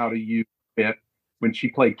Pfeiffer how to use it when she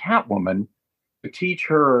played Catwoman to teach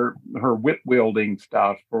her whip wielding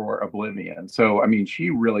stuff for Oblivion. So I mean, she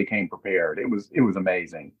really came prepared. It was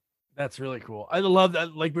amazing. That's really cool. I love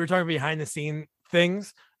that. Like we were talking behind the scene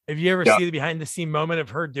things. If you ever Yeah. see the behind the scene moment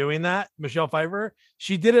of her doing that, Michelle Pfeiffer,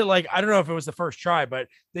 she did it like, I don't know if it was the first try, but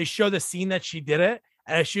they show the scene that she did it.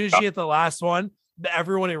 And as soon as she hit the last one,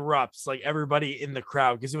 everyone erupts, like everybody in the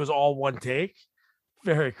crowd, because it was all one take.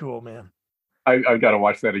 Very cool, man. I've got to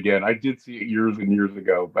watch that again. I did see it years and years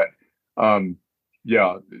ago, but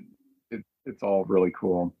yeah, it's all really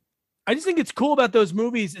cool. I just think it's cool about those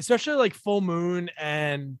movies, especially like Full Moon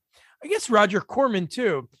and I guess Roger Corman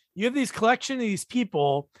too. You have these collection of these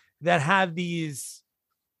people that have these,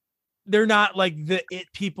 they're not like the it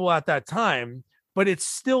people at that time, but it's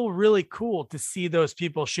still really cool to see those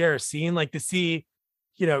people share a scene, like to see,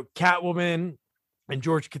 Catwoman and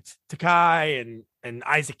George Takei and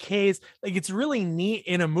Isaac Hayes. Like it's really neat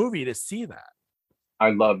in a movie to see that. I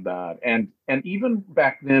love that. And even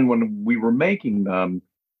back then when we were making them,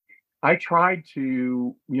 I tried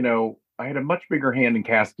to, I had a much bigger hand in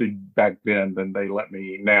casting back then than they let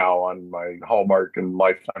me now on my Hallmark and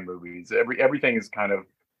Lifetime movies. Everything is kind of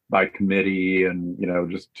by committee and,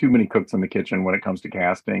 just too many cooks in the kitchen when it comes to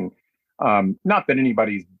casting. Not that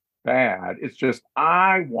anybody's bad. It's just,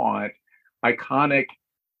 I want iconic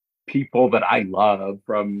people that I love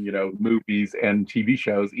from, movies and TV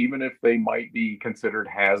shows, even if they might be considered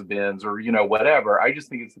has-beens or, whatever. I just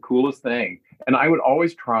think it's the coolest thing. And I would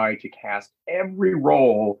always try to cast every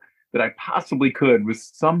role that I possibly could with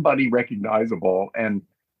somebody recognizable. And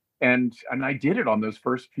I did it on those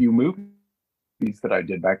first few movies that I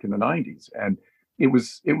did back in the 90s. And it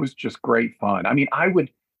was just great fun. I mean, I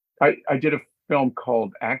did a film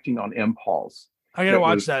called Acting on Impulse. I gotta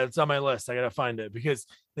watch that. It's on my list. I gotta find it because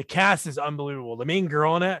the cast is unbelievable. The main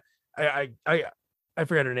girl in it, I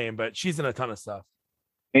forget her name, but she's in a ton of stuff.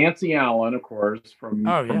 Nancy Allen, of course, from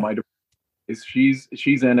my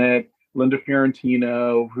she's in it. Linda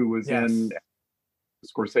Fiorentino, who was in the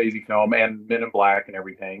Scorsese film and Men in Black and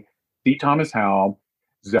everything. C. Thomas Howell,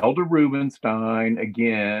 Zelda Rubinstein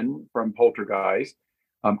again from Poltergeist,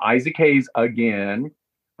 Isaac Hayes again.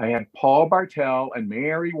 I had Paul Bartel and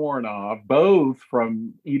Mary Warnoff, both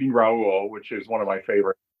from Eating Raoul, which is one of my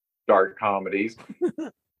favorite dark comedies.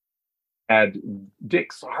 Had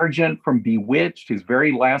Dick Sargent from Bewitched, his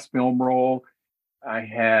very last film role. I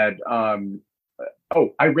had,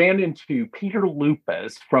 I ran into Peter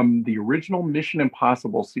Lupas from the original Mission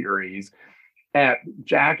Impossible series at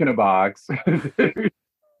Jack in a Box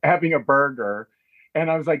having a burger. And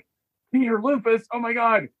I was like, Peter Lupas, oh my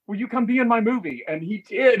God, will you come be in my movie? And he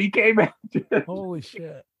did. He came out. Holy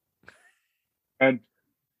shit. And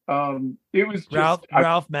it was just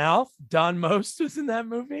Ralph Malph, Don Most was in that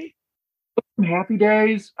movie. Happy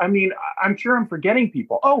Days. I mean, I'm sure I'm forgetting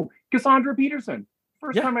people. Oh, Cassandra Peterson.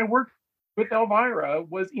 First time I worked with Elvira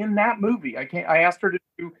was in that movie. I asked her to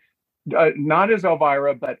do not as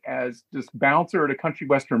Elvira, but as this bouncer at a country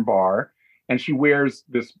western bar. And she wears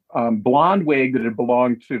this blonde wig that had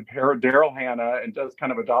belonged to Daryl Hannah and does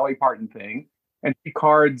kind of a Dolly Parton thing. And she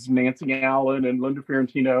cards Nancy Allen and Linda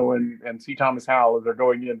Fiorentino and C. Thomas Howell as they're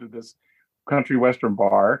going into this country western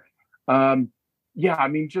bar. I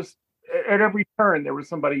mean, just at every turn, there was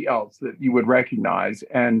somebody else that you would recognize.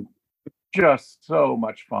 And just so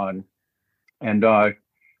much fun. And I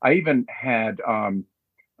even had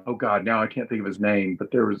oh God, now I can't think of his name,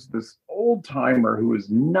 but there was this old timer who was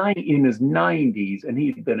in his 90s, and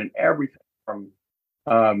he'd been in everything from,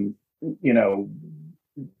 um, you know,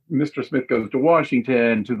 Mr. Smith Goes to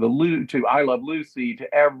Washington to I Love Lucy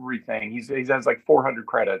to everything. He has like 400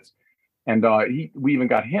 credits, and we even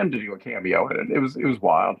got him to do a cameo in it. It was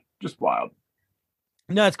wild, just wild.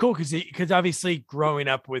 No, it's cool because obviously growing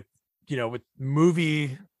up with with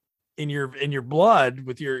movie in your blood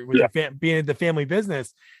with your being in the family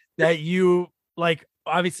business, that you like,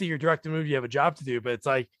 obviously you're directing a movie, you have a job to do, but it's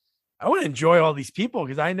like I want to enjoy all these people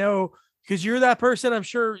because I know, because you're that person. I'm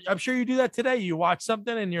sure you do that today. You watch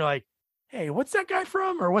something and you're like, hey, what's that guy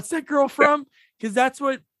from, or what's that girl from? Because that's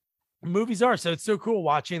what movies are. So it's so cool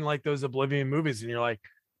watching like those Oblivion movies and you're like,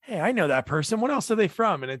 hey, I know that person, what else are they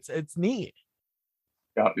from? And it's neat.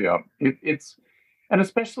 Yeah. It's and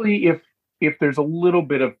especially if there's a little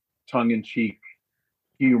bit of tongue-in-cheek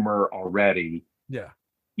humor already,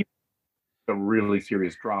 a really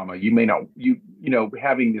serious drama, you may not,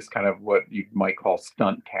 having this kind of what you might call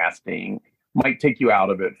stunt casting might take you out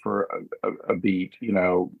of it for a beat,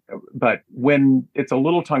 but when it's a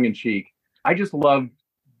little tongue-in-cheek, I just love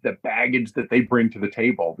the baggage that they bring to the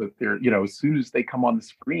table, that they're, as soon as they come on the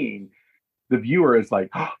screen, the viewer is like,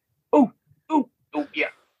 oh yeah,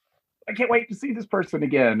 I can't wait to see this person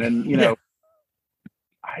again. And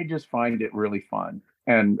I just find it really fun,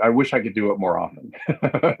 and I wish I could do it more often.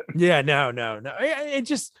 Yeah, no. It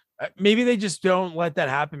just maybe they just don't let that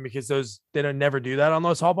happen because they don't never do that on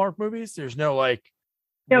those Hallmark movies. There's no like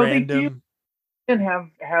random. They do and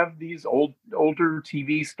have these older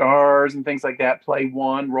TV stars and things like that play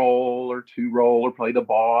one role or two role or play the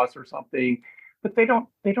boss or something, but they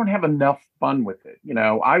don't have enough fun with it.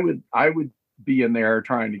 I would be in there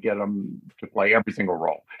trying to get them to play every single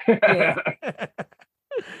role. Yeah.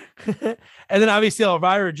 And then obviously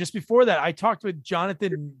Elvira, just before that, I talked with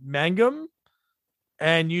Jonathan Mangum,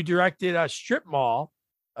 and you directed a Strip Mall,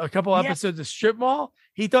 a couple episodes of Strip Mall.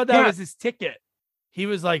 He thought that was his ticket. He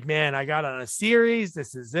was like, man, I got on a series.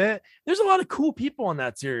 This is it. There's a lot of cool people on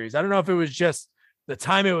that series. I don't know if it was just the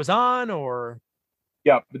time it was on or.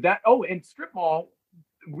 Yeah, but and Strip Mall,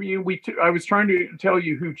 I was trying to tell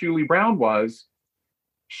you who Julie Brown was.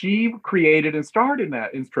 She created and starred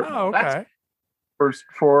in Strip Mall. Okay. That's first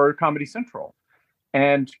for Comedy Central.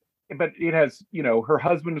 But it has, her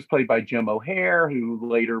husband was played by Jim O'Hare, who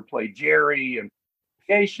later played Jerry and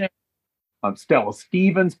Vacation. Stella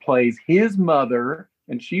Stevens plays his mother,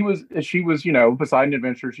 and she was, Poseidon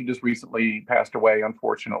Adventure. She just recently passed away,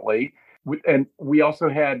 unfortunately. And we also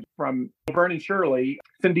had from Laverne and Shirley,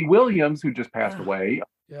 Cindy Williams, who just passed away.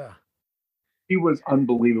 Yeah. She was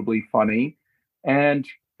unbelievably funny. And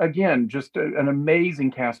again, just an amazing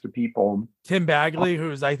cast of people. Tim Bagley,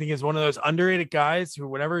 who's I think is one of those underrated guys who,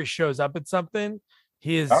 whenever he shows up at something,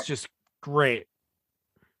 he is just great.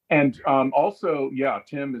 And also,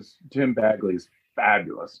 Tim Bagley is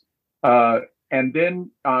fabulous. And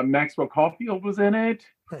then Maxwell Caulfield was in it.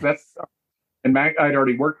 And I'd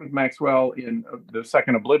already worked with Maxwell in the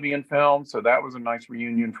second Oblivion film, so that was a nice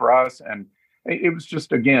reunion for us. And it was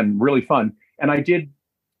just, again, really fun. And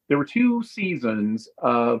there were 2 seasons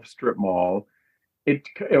of Strip Mall. It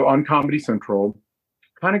on Comedy Central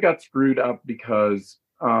kind of got screwed up because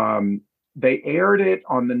they aired it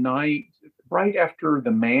on the night right after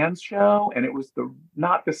the Man's show, and it was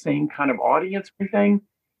not the same kind of audience thing.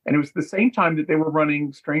 And it was the same time that they were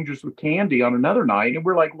running Strangers with Candy on another night, and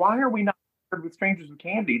we're like, why are we not with Strangers with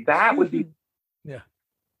Candy? That would be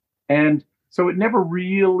And so it never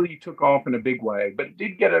really took off in a big way, but it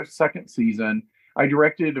did get a second season. I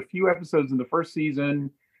directed a few episodes in the first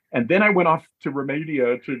season, and then I went off to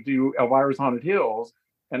Romania to do Elvira's Haunted Hills,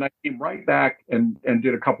 and I came right back and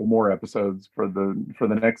did a couple more episodes for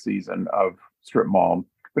the next season of Strip Mall.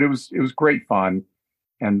 But it was great fun,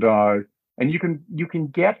 and you can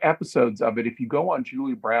get episodes of it if you go on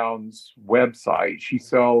Julie Brown's website. She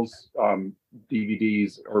sells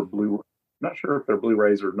DVDs or not sure if they're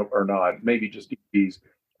Blu-rays or not, maybe just DVDs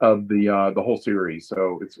of the whole series.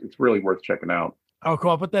 So it's really worth checking out. Oh,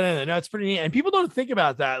 cool. I'll put that in there. No, it's pretty neat. And people don't think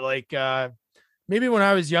about that. Like maybe when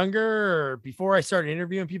I was younger or before I started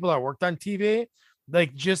interviewing people that worked on TV,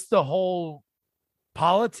 like just the whole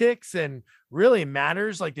politics and really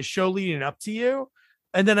matters, like the show leading up to you.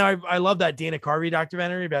 And then I love that Dana Carvey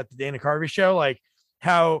documentary about the Dana Carvey show, like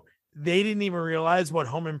how they didn't even realize what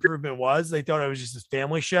Home Improvement was. They thought it was just a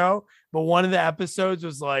family show. But one of the episodes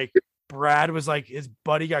was like, Brad was like, his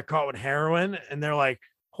buddy got caught with heroin, and they're like,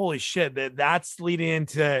 holy shit, that's leading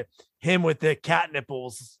into him with the cat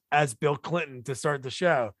nipples as Bill Clinton to start the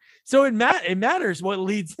show. So it matters what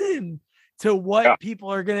leads in to what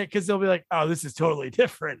people are gonna, because they'll be like, oh, this is totally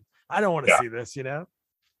different. I don't want to see this, you know?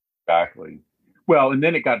 Exactly. Well, and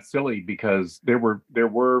then it got silly because there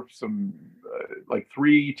were some like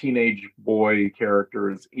 3 teenage boy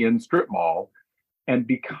characters in Strip Mall, and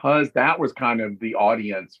because that was kind of the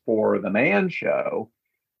audience for the Man Show,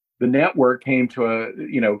 the network came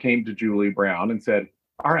to Julie Brown and said,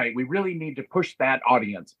 "All right, we really need to push that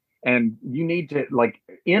audience, and you need to, like,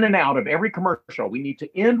 in and out of every commercial, we need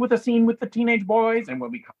to end with a scene with the teenage boys, and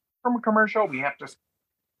when we come from a commercial, we have to."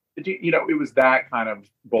 It was that kind of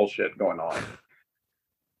bullshit going on.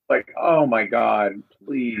 Like, oh my God,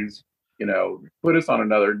 please, put us on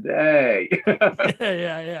another day.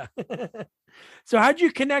 Yeah. So how'd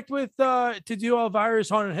you connect with to do Elvira's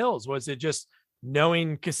Haunted Hills? Was it just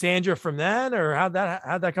knowing Cassandra from then, or how'd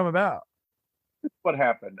that come about? What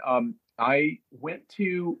happened? I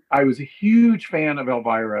was a huge fan of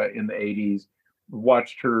Elvira in the 80s,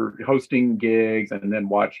 watched her hosting gigs, and then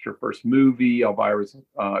watched her first movie, Elvira,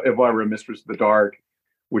 Mistress of the Dark,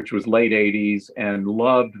 which was late 80s, and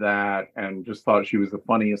loved that and just thought she was the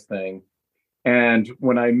funniest thing. And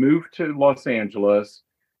when I moved to Los Angeles,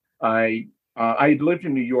 I had lived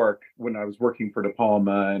in New York when I was working for De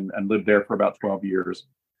Palma and lived there for about 12 years.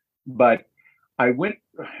 But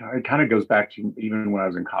it kind of goes back to even when I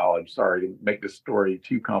was in college. Sorry to make this story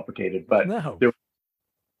too complicated, but No. there was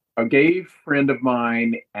a gay friend of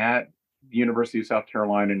mine at the University of South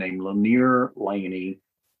Carolina named Lanier Laney.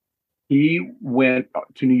 He went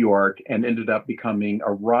to New York and ended up becoming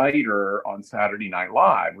a writer on Saturday Night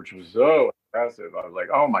Live, which was so impressive. I was like,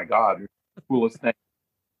 oh my God, this is the coolest thing.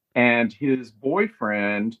 And his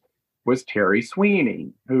boyfriend was Terry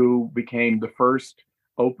Sweeney, who became the first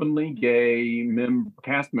openly gay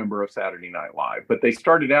cast member of Saturday Night Live. But they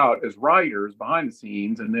started out as writers behind the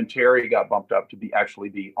scenes, and then Terry got bumped up to be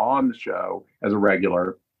on the show as a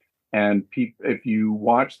regular. And if you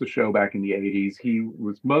watch the show back in the 80s, he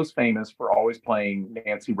was most famous for always playing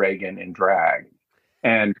Nancy Reagan in drag,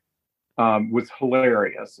 and was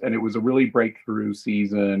hilarious. And it was a really breakthrough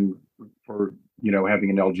season for, having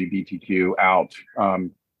an LGBTQ out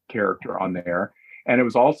character on there. And it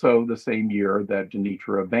was also the same year that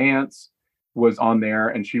Denitra Vance was on there,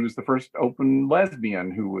 and she was the first open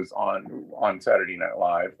lesbian who was on Saturday Night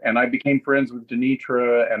Live. And I became friends with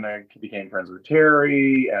Denitra, and I became friends with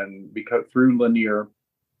Terry, and through Lanier,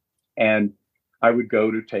 and I would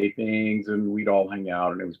go to tapings, and we'd all hang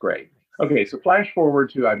out, and it was great. Okay, so flash forward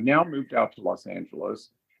to I've now moved out to Los Angeles.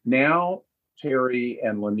 Now Terry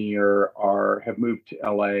and Lanier have moved to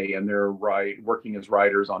LA, and they're working as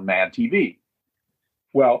writers on Mad TV.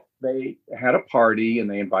 Well, they had a party and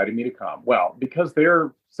they invited me to come. Well, because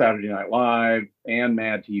they're Saturday Night Live and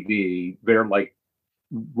Mad TV, they're like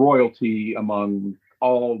royalty among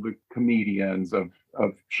all the comedians of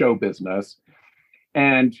show business.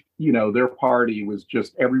 And, their party was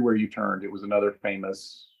just everywhere you turned. It was another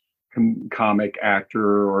famous comic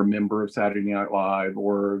actor or member of Saturday Night Live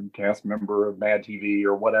or cast member of Mad TV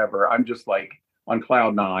or whatever. I'm just like on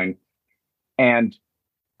cloud 9. And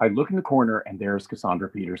I look in the corner and there's Cassandra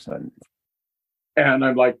Peterson. And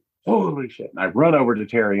I'm like, holy shit. And I run over to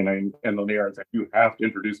Terry and Lanier and say, you have to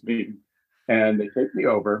introduce me. And they take me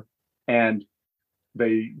over and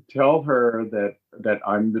they tell her that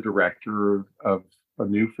I'm the director of a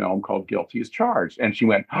new film called Guilty as Charged. And she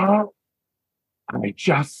went, oh, I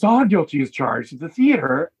just saw Guilty as Charged at the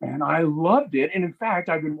theater and I loved it. And in fact,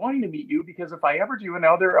 I've been wanting to meet you because if I ever do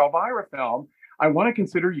another Elvira film, I want to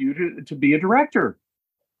consider you to be a director.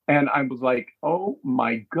 And I was like, oh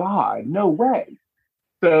my God, no way.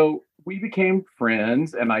 So we became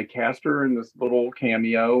friends, and I cast her in this little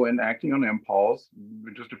cameo in Acting on Impulse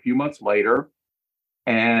just a few months later.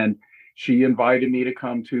 And she invited me to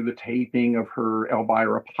come to the taping of her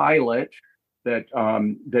Elvira pilot that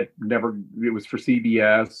it was for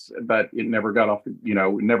CBS, but it never got off, it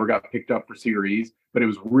never got picked up for series. But it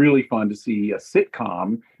was really fun to see a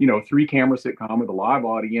sitcom, 3-camera sitcom with a live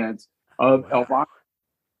audience of Elvira.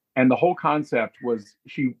 And the whole concept was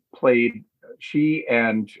she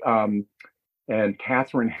and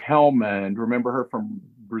Catherine Hellman, remember her from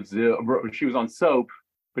Brazil? She was on Soap,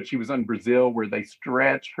 but she was on Brazil where they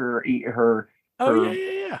stretch her. Oh,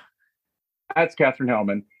 yeah. That's Catherine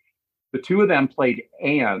Hellman. The two of them played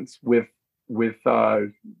ants with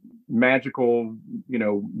magical,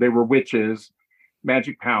 they were witches,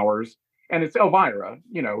 magic powers. And it's Elvira,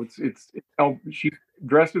 she's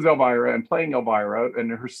dressed as Elvira and playing Elvira, and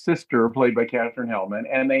her sister played by Catherine Hellman.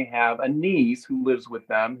 And they have a niece who lives with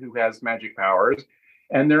them who has magic powers.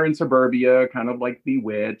 And they're in suburbia, kind of like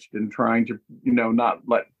bewitched and trying to, not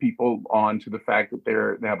let people on to the fact that they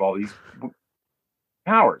have all these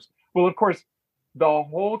powers. Well, of course, the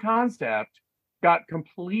whole concept got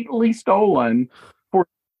completely stolen for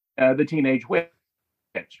the Teenage Witch,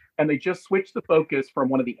 and they just switched the focus from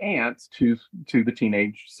one of the aunts to the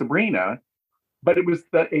teenage Sabrina, but it was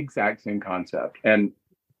the exact same concept. And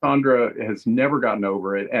Sandra has never gotten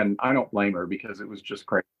over it, and I don't blame her because it was just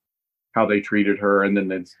crazy how they treated her, and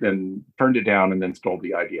then turned it down, and then stole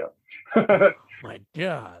the idea. My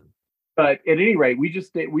God. But at any rate, we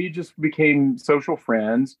just became social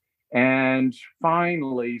friends, and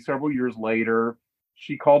finally, several years later,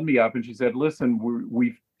 she called me up and she said, "Listen,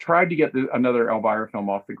 we've tried to get another Elvira film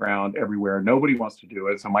off the ground everywhere. Nobody wants to do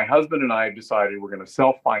it. So my husband and I have decided we're going to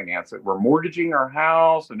self-finance it. We're mortgaging our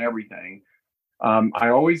house and everything. I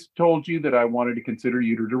always told you that I wanted to consider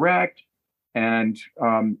you to direct, and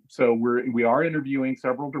so we are interviewing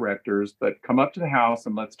several directors. But come up to the house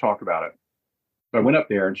and let's talk about it." So I went up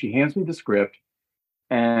there and she hands me the script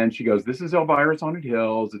and she goes, "This is Elvira's Haunted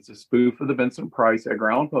Hills. It's a spoof of the Vincent Price,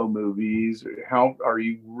 Edgar Allan Poe movies. How are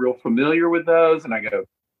you real familiar with those?" And I go,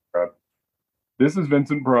 "This is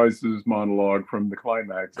Vincent Price's monologue from the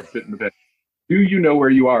climax of Fit in the Pit. Do you know where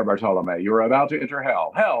you are, Bartolome? You're about to enter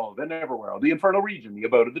hell. Hell, the neverworld, the infernal region, the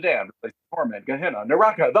abode of the damned, the place of torment, Gehenna,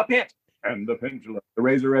 Naraka, the pit, and the pendulum, the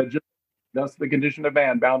razor edge. Thus the condition of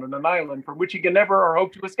man, bound on an island from which he can never or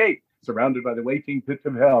hope to escape, surrounded by the waiting pit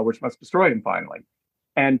of hell, which must destroy him finally."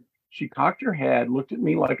 And she cocked her head, looked at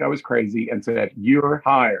me like I was crazy, and said, "You're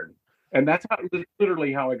hired." And that's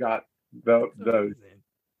literally how I got those.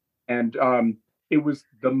 And it was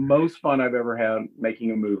the most fun I've ever had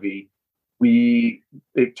making a movie.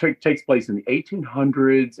 It takes place in the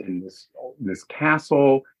 1800s in this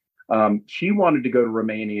castle. She wanted to go to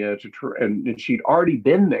Romania and she'd already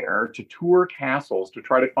been there to tour castles to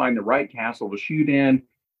try to find the right castle to shoot in.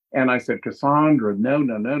 And I said, "Cassandra, no,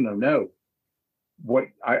 no, no, no, no."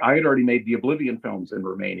 I had already made the Oblivion films in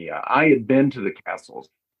Romania. I had been to the castles.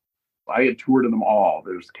 I had toured them all.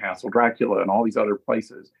 There's Castle Dracula and all these other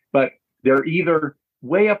places, but they're either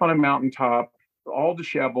way up on a mountaintop, all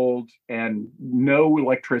disheveled, and no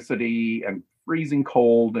electricity, and freezing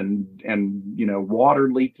cold, and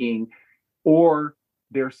water leaking, or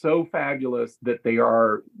they're so fabulous that they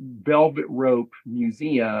are velvet rope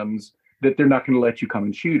museums that they're not going to let you come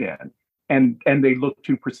and shoot in. And they look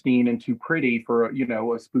too pristine and too pretty for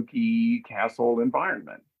a spooky castle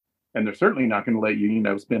environment. And they're certainly not going to let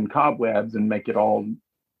you spin cobwebs and make it all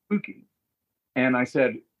spooky. And I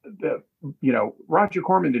said, Roger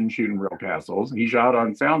Corman didn't shoot in real castles. He shot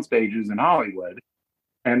on sound stages in Hollywood.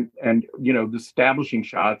 And the establishing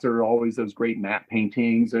shots are always those great matte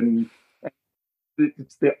paintings, and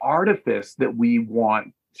it's the artifice that we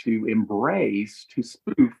want to embrace to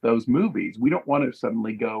spoof those movies. We don't want to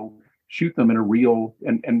suddenly go shoot them in a real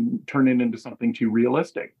and turn it into something too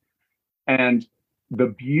realistic. And the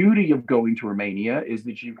beauty of going to Romania is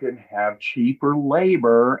that you can have cheaper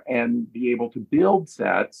labor and be able to build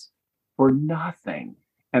sets for nothing.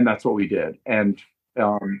 And that's what we did. And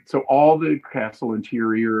so all the castle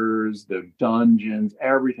interiors, the dungeons,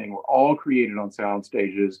 everything were all created on sound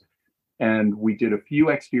stages. And we did a few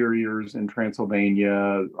exteriors in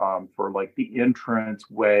Transylvania for like the entrance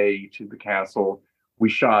way to the castle. We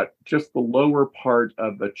shot just the lower part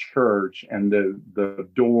of the church and the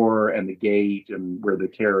door and the gate and where the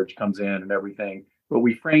carriage comes in and everything. But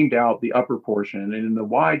we framed out the upper portion, and in the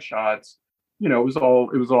wide shots, it was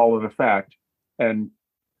all an effect. And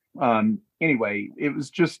anyway, it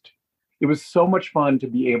was so much fun to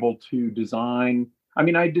be able to design. I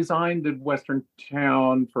mean, I designed the Western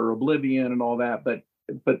town for Oblivion and all that, but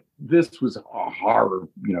this was a horror,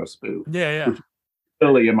 spoof. Yeah. Which is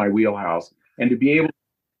really in my wheelhouse. And to be able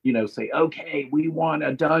to, say, okay, we want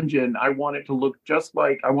a dungeon. I want it to look just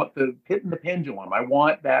like, I want the pit and the pendulum. I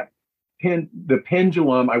want the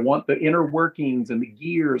pendulum. I want the inner workings and the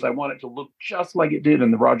gears. I want it to look just like it did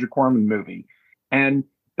in the Roger Corman movie. And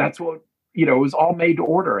that's what, it was all made to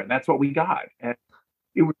order, and that's what we got. And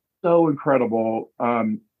it was so incredible.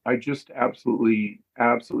 I just absolutely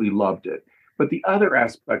loved it. But the other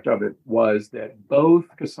aspect of it was that both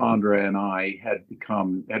Cassandra and I had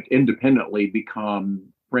independently become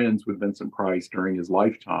friends with Vincent Price during his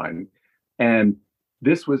lifetime. And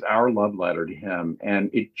this was our love letter to him.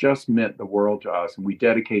 And it just meant the world to us. And we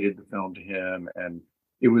dedicated the film to him. And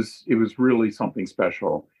it was really something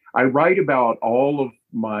special. I write about all of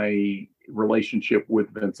my relationship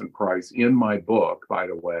with Vincent Price in my book, by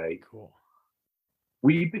the way. Cool.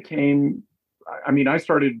 I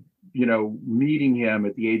started meeting him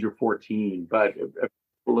at the age of 14, but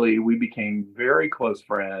eventually we became very close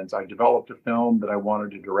friends. I developed a film that I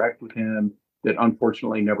wanted to direct with him that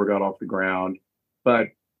unfortunately never got off the ground. But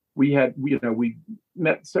we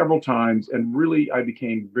met several times, and really I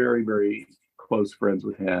became very, very close friends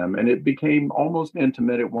with him, and it became almost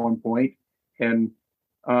intimate at one point. And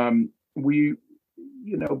we,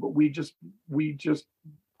 but we just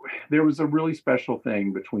there was a really special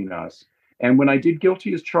thing between us. And when I did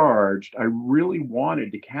Guilty as Charged, I really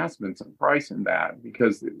wanted to cast Vincent Price in that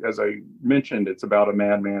because, as I mentioned, it's about a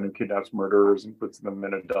madman who kidnaps murderers and puts them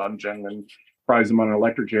in a dungeon and fries them on an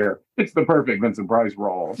electric chair. It's the perfect Vincent Price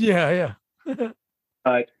role. Yeah.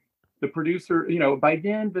 But the producer, by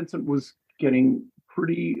then Vincent was getting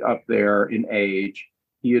pretty up there in age.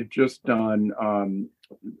 He had just done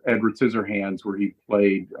Edward Scissorhands, where he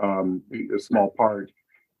played a small part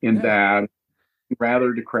in that,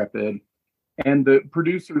 rather decrepit. And the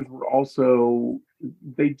producers were also,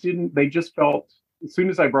 they just felt, as soon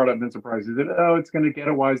as I brought up Vincent Price, they said, oh, it's going to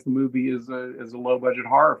get wise. The movie is a low budget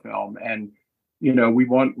horror film. And, we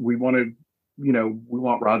want Rod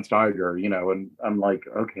Steiger, and I'm like,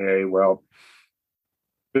 okay, well,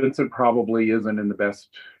 Vincent probably isn't in the best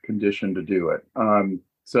condition to do it. But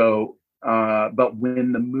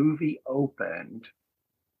when the movie opened,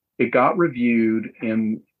 it got reviewed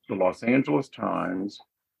in the Los Angeles Times,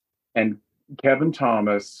 and Kevin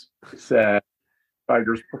Thomas said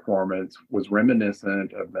Steiger's performance was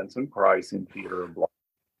reminiscent of Vincent Price in Theater of Blood.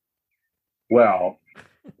 Well,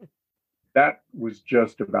 that was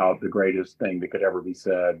just about the greatest thing that could ever be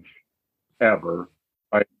said ever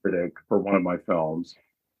by a critic for one of my films.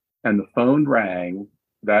 And the phone rang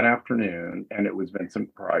that afternoon, and it was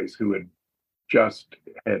Vincent Price, who had just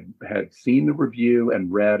had seen the review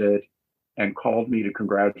and read it and called me to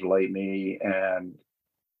congratulate me. And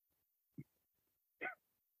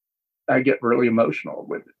I get really emotional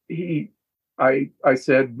with it. I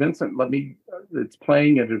said, Vincent, it's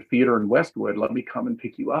playing at a theater in Westwood. Let me come and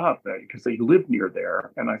pick you up, because they live near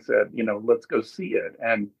there. And I said, let's go see it.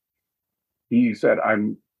 And he said,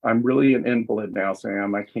 I'm really an invalid now,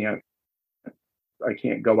 Sam. I can't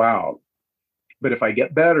go out. But if I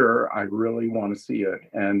get better, I really want to see it.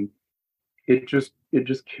 And it just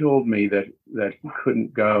killed me that he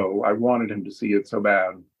couldn't go. I wanted him to see it so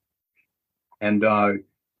bad.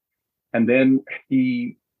 And then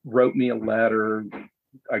he wrote me a letter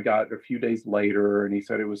I got a few days later, and he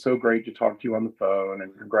said, it was so great to talk to you on the phone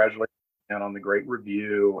and congratulate you on the great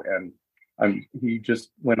review. And he just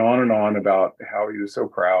went on and on about how he was so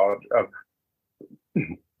proud of.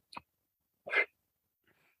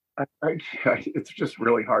 It's just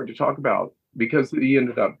really hard to talk about, because he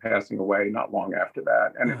ended up passing away not long after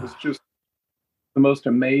that. And it was just the most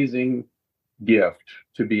amazing gift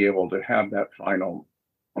to be able to have that final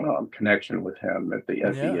connection with him at the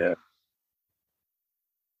end.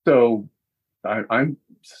 So I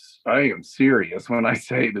am serious when I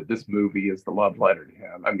say that this movie is the love letter to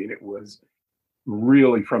him. I mean, it was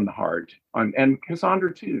really from the heart. And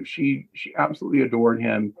Cassandra too. She absolutely adored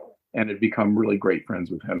him and had become really great friends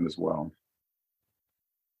with him as well.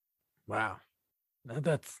 Wow,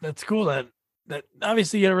 that's cool. That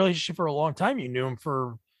obviously you had a relationship for a long time. You knew him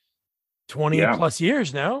for 20 plus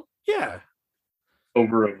years now. Yeah,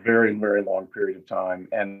 over a very, very long period of time.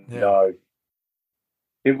 And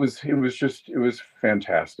it was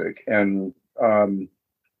fantastic. And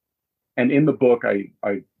in the book, I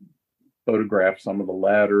photographed some of the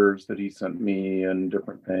letters that he sent me and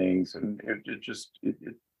different things. And it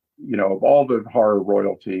of all the horror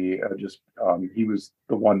royalty, he was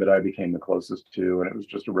the one that I became the closest to. And it was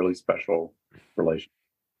just a really special relationship.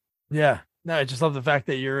 Yeah. No, I just love the fact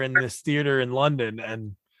that you're in this theater in London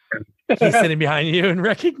and he's sitting behind you and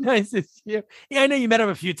recognizes you. Yeah, I know you met him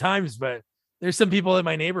a few times, but there's some people in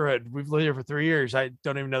my neighborhood. We've lived here for 3 years. I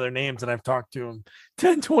don't even know their names, and I've talked to them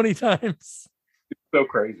 10, 20 times. It's so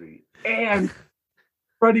crazy. And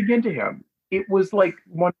running into him, it was like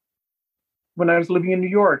when I was living in New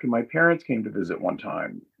York and my parents came to visit one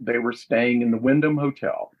time. They were staying in the Wyndham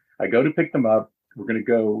Hotel. I go to pick them up. We're going to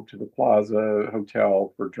go to the Plaza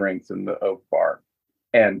Hotel for drinks in the Oak Bar.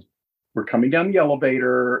 And we're coming down the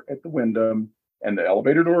elevator at the Wyndham, and the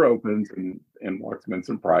elevator door opens, and walks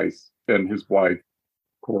Vincent Price and his wife,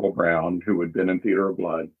 Coral Brown, who had been in Theater of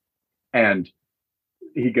Blood. And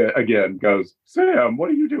he again goes, Sam, what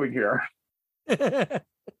are you doing here?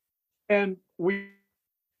 And we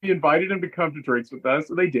invited him to come to drinks with us,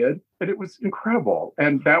 and they did. And it was incredible.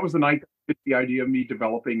 And that was the night that the idea of me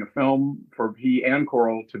developing a film for he and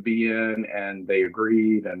Coral to be in, and they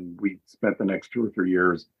agreed. And we spent the next 2 or 3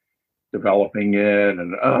 years developing it,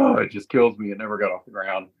 and it just kills me. It never got off the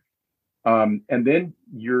ground. And then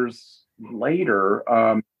years later,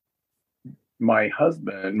 my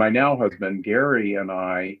now husband, Gary, and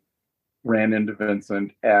I ran into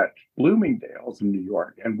Vincent at Bloomingdale's in New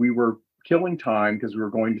York, and we were killing time because we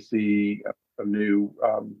were going to see a new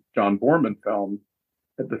John Borman film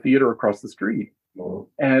at the theater across the street.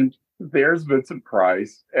 And there's Vincent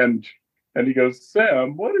Price, and he goes,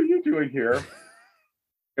 "Sam, what are you doing here?" I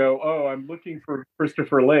go, "Oh, I'm looking for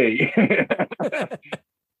Christopher Lee."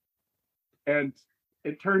 And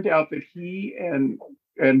it turned out that he and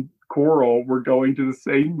Coral were going to the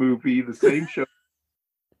same movie, the same show.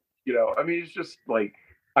 I mean, it's just like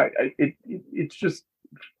it's just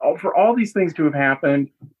for all these things to have happened.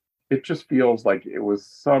 It just feels like it was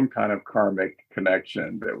some kind of karmic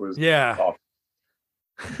connection that was Yeah.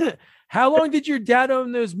 How long did your dad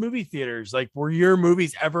own those movie theaters? Like, were your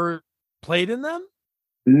movies ever played in them?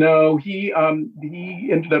 No, he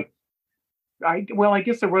ended up. I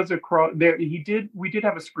guess there was a cross there. We did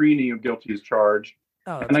have a screening of Guilty as Charged,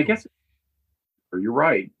 Oh, and I guess you're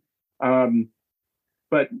right.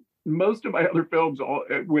 But most of my other films all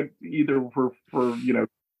went either for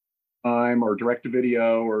time or direct to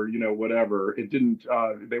video or whatever. It didn't.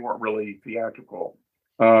 They weren't really theatrical.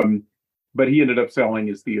 But he ended up selling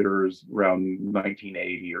his theaters around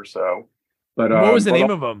 1980 or so. But what was the name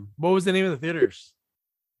of them? What was the name of the theaters?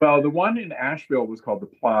 Well, the one in Asheville was called the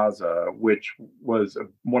Plaza, which was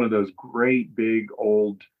one of those great big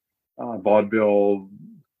old vaudeville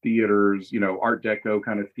theaters, Art Deco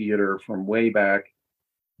kind of theater from way back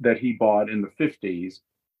that he bought in the 50s.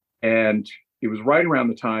 And it was right around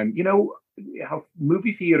the time, how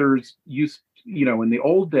movie theaters used, in the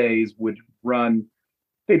old days they'd run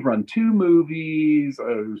two movies,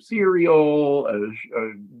 a serial, a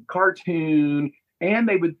cartoon, and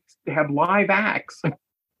they would have live acts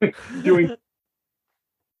doing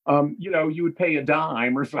you would pay a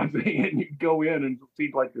dime or something and you'd go in and see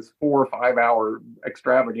like this 4 or 5 hour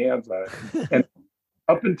extravaganza. And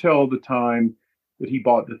up until the time that he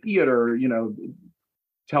bought the theater,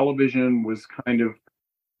 television was kind of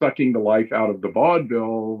sucking the life out of the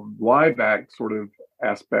vaudeville live act sort of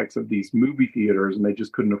aspects of these movie theaters, and they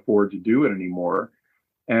just couldn't afford to do it anymore.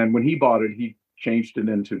 And when he bought it, he changed it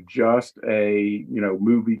into just a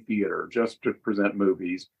movie theater, just to present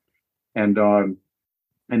movies. And then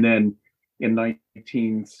in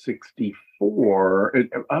 1964,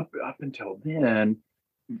 up until then,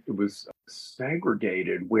 it was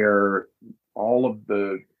segregated, where all of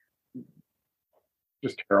the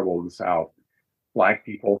just terrible in the South, Black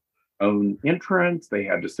people own entrance. They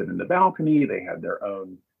had to sit in the balcony. They had their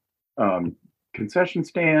own concession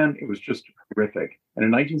stand. It was just horrific. And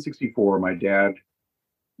in 1964, my dad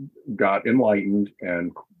got enlightened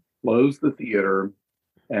and closed the theater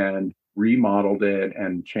and remodeled it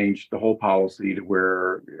and changed the whole policy to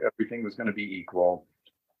where everything was going to be equal.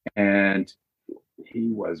 And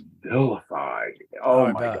he was vilified.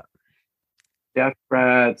 Oh my God. Death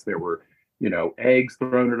threats. There were, eggs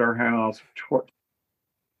thrown at our house,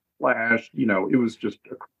 flashed, it was just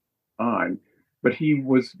a time. But he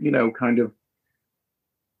was, kind of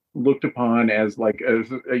looked upon as like a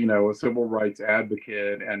civil rights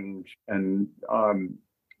advocate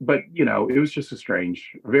but it was just a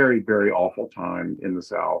strange, very, very awful time in the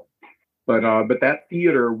South. But that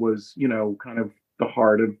theater was, kind of the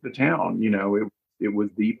heart of the town. It was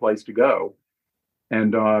the place to go.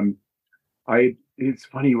 And it's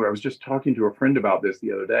funny, where I was just talking to a friend about this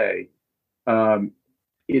the other day.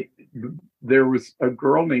 There was a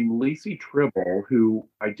girl named Lacey Tribble who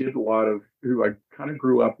I kind of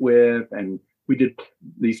grew up with, and we did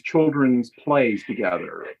these children's plays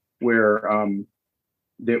together, where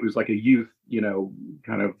it was like a youth,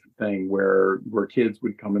 kind of thing where kids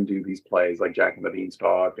would come and do these plays like Jack and the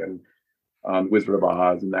Beanstalk and Wizard of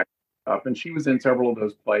Oz and that stuff. And she was in several of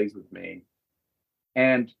those plays with me.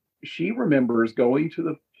 And she remembers going to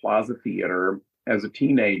the Plaza Theater as a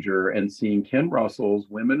teenager and seeing Ken Russell's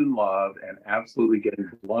Women in Love and absolutely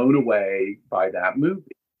getting blown away by that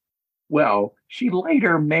movie. Well, she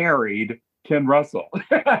later married Ken Russell.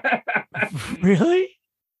 Really?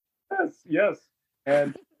 Yes.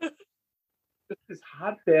 And just this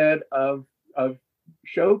hotbed of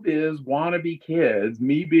showbiz wannabe kids,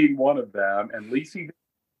 me being one of them, and Lacey.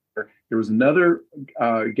 There was another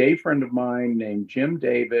gay friend of mine named Jim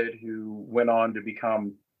David, who went on to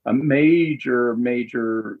become a major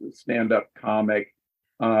stand-up comic,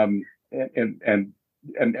 and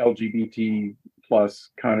LGBT plus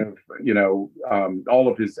kind of, all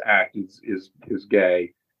of his act is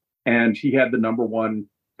gay, and he had the number one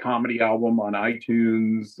comedy album on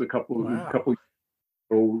iTunes a couple years ago,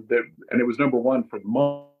 and it was number one for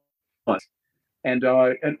months. And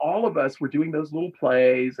all of us were doing those little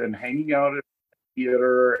plays and hanging out at the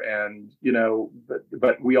theater, and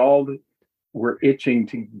but we all were itching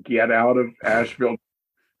to get out of Asheville,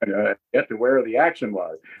 get to where the action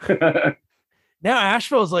was. Now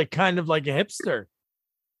Asheville is like kind of like a hipster.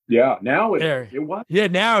 Yeah, now it was. Yeah,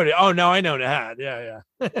 now it. Oh, no, I know that. Yeah.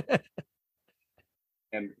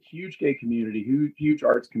 And huge gay community, huge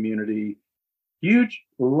arts community, huge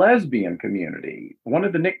lesbian community. One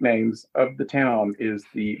of the nicknames of the town is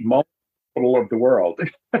the multiple of the world.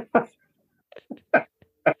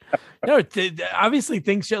 No, obviously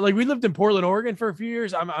things like we lived in Portland, Oregon for a few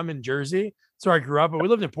years. I'm in Jersey, so I grew up, but we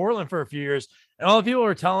lived in Portland for a few years, and all the people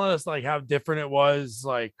were telling us like how different it was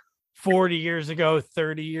like 40 years ago,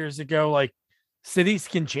 30 years ago. Like cities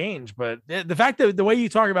can change, but the fact that the way you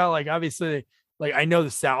talk about, like, obviously, like I know the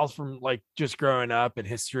South from like just growing up and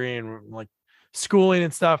history and like schooling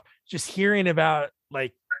and stuff, just hearing about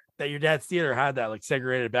like that your dad's theater had that like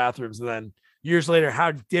segregated bathrooms, and then years later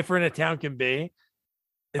how different a town can be.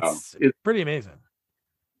 It's pretty amazing.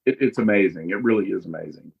 It's amazing. It really is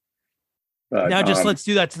amazing. But, now just let's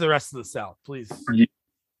do that to the rest of the South, please. You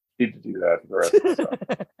need to do that to the rest of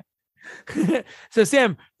the South. So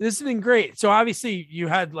Sam, this has been great. So obviously you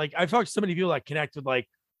had like, I've talked to so many people that connect with like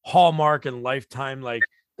Hallmark and Lifetime. Like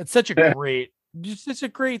it's such a great, just such a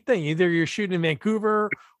great thing. Either you're shooting in Vancouver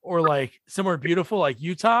or like somewhere beautiful like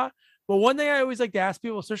Utah. But one thing I always like to ask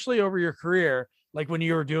people, especially over your career, like when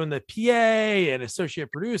you were doing the PA and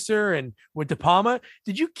associate producer and with De Palma,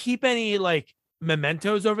 did you keep any like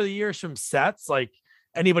mementos over the years from sets, like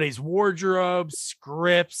anybody's wardrobes,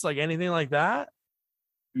 scripts, like anything like that?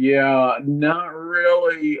 Yeah, not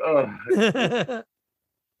really. Oh,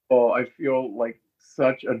 I feel like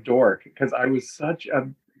such a dork because I was such a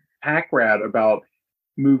pack rat about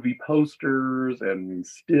movie posters and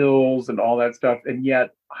stills and all that stuff. And yet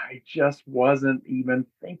I just wasn't even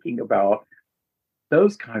thinking about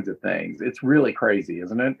those kinds of things. It's really crazy,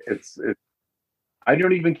 isn't it? It's I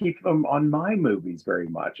don't even keep them on my movies very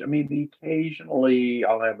much. I mean, occasionally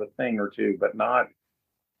I'll have a thing or two, but not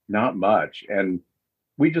much. And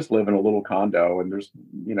we just live in a little condo and there's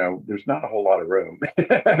not a whole lot of room.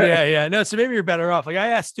 Yeah. No, so maybe you're better off. Like I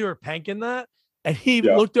asked Stuart Penkin that and he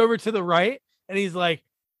looked over to the right and he's like,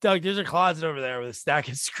 Doug, there's a closet over there with a stack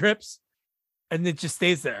of scripts. And it just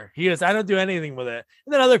stays there. He goes, I don't do anything with it.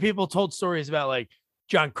 And then other people told stories about like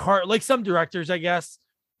John Carter, like some directors, I guess,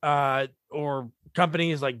 or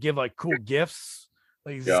companies like give like cool gifts.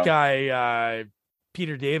 Like this guy,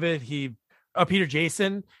 Peter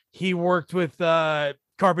Jason, he worked with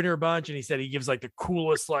Carpenter a bunch, and he said he gives like the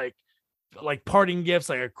coolest like parting gifts,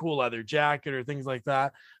 like a cool leather jacket or things like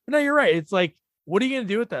that. But no, you're right. It's like, what are you gonna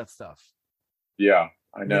do with that stuff? Yeah,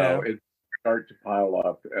 I know. It starts to pile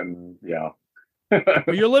up, and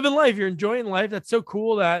But you're living life. You're enjoying life. That's so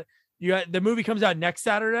cool that you got the movie comes out next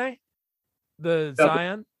Saturday. The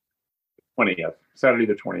Zion. 20th, Saturday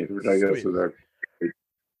the 20th, which I guess is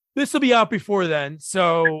this will be out before then,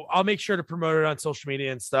 so I'll make sure to promote it on social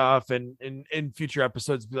media and stuff, and in future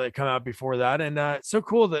episodes that come out before that. And so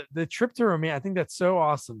cool that the trip to Romania. I think that's so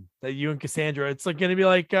awesome that you and Cassandra. It's like going to be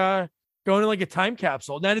like going to like a time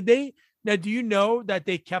capsule. Now, do you know that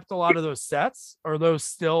they kept a lot of those sets? Or are those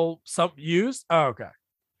still some used? Oh, okay.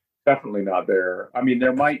 Definitely not there. I mean,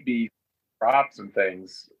 there might be props and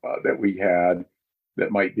things that we had that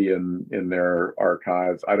might be in their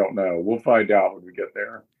archives. I don't know. We'll find out when we get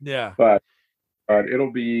there. Yeah. But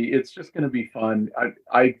it's just going to be fun.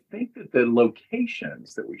 I think that the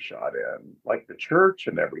locations that we shot in, like the church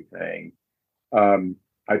and everything,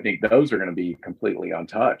 I think those are going to be completely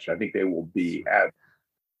untouched. I think they will be at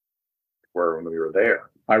where when we were there.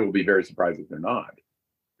 I will be very surprised if they're not,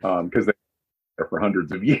 because they're there for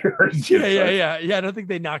hundreds of years. Yeah. I don't think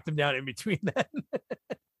they knocked them down in between then.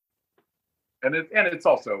 and it's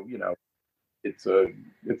also, it's a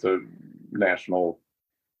national,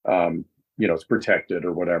 it's protected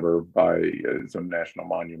or whatever by some national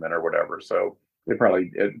monument or whatever. So it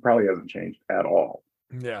probably hasn't changed at all.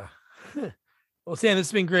 Yeah. Well, Sam, this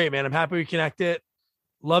has been great, man. I'm happy we connected.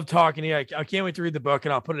 Love talking to you. I can't wait to read the book,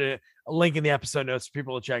 and I'll put a link in the episode notes for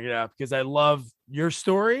people to check it out because I love your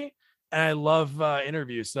story and I love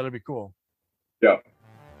interviews. So that'll be cool. Yeah.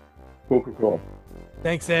 Cool.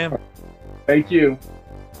 Thanks, Sam. Thank you.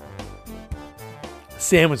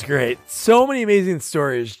 Sam was great. So many amazing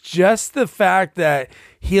stories. Just the fact that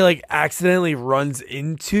he like accidentally runs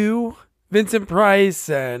into Vincent Price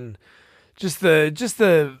and just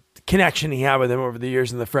the connection he had with him over the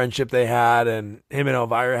years and the friendship they had, and him and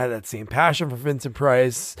Elvira had that same passion for Vincent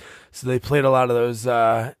Price. So they played a lot of those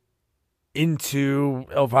into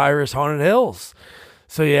Elvira's Haunted Hills.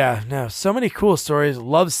 So so many cool stories.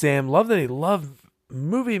 Love Sam. Love that he loved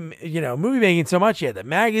movie making so much. He had the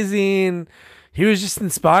magazine, he was just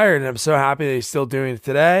inspired, and I'm so happy that he's still doing it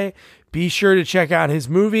today. Be sure to check out his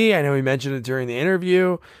movie. I know he mentioned it during the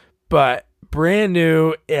interview, but brand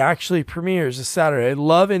new. It actually premieres this Saturday.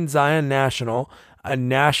 Love in Zion National, a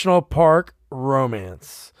national park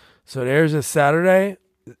romance. So there's this Saturday.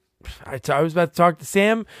 I was about to talk to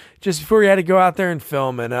Sam just before he had to go out there and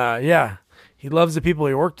film. And yeah, he loves the people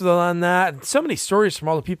he worked with on that. And so many stories from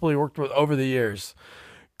all the people he worked with over the years.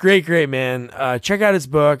 Great man. Check out his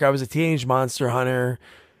book, I Was a Teenage Monster Hunter.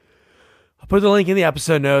 I'll put the link in the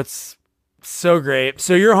episode notes. So great.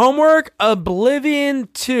 So your homework, Oblivion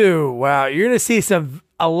 2. Wow, you're going to see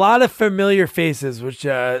a lot of familiar faces, which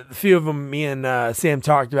a few of them me and Sam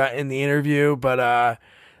talked about in the interview, but a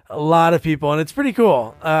lot of people, and it's pretty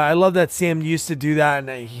cool. I love that Sam used to do that,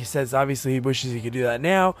 and he says obviously he wishes he could do that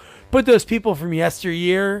now. Put those people from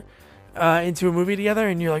yesteryear into a movie together,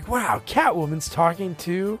 and you're like, wow, Catwoman's talking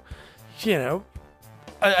to,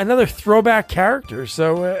 another throwback character.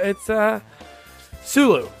 So it's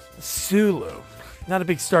Sulu. Not a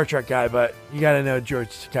big Star Trek guy, but you got to know George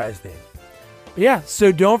Takei's name. But yeah,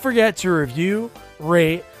 so don't forget to review,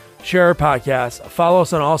 rate, share our podcast. Follow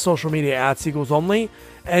us on all social media at Sequels Only.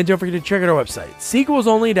 And don't forget to check out our website,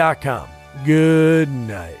 sequelsonly.com. Good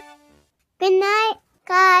night. Good night.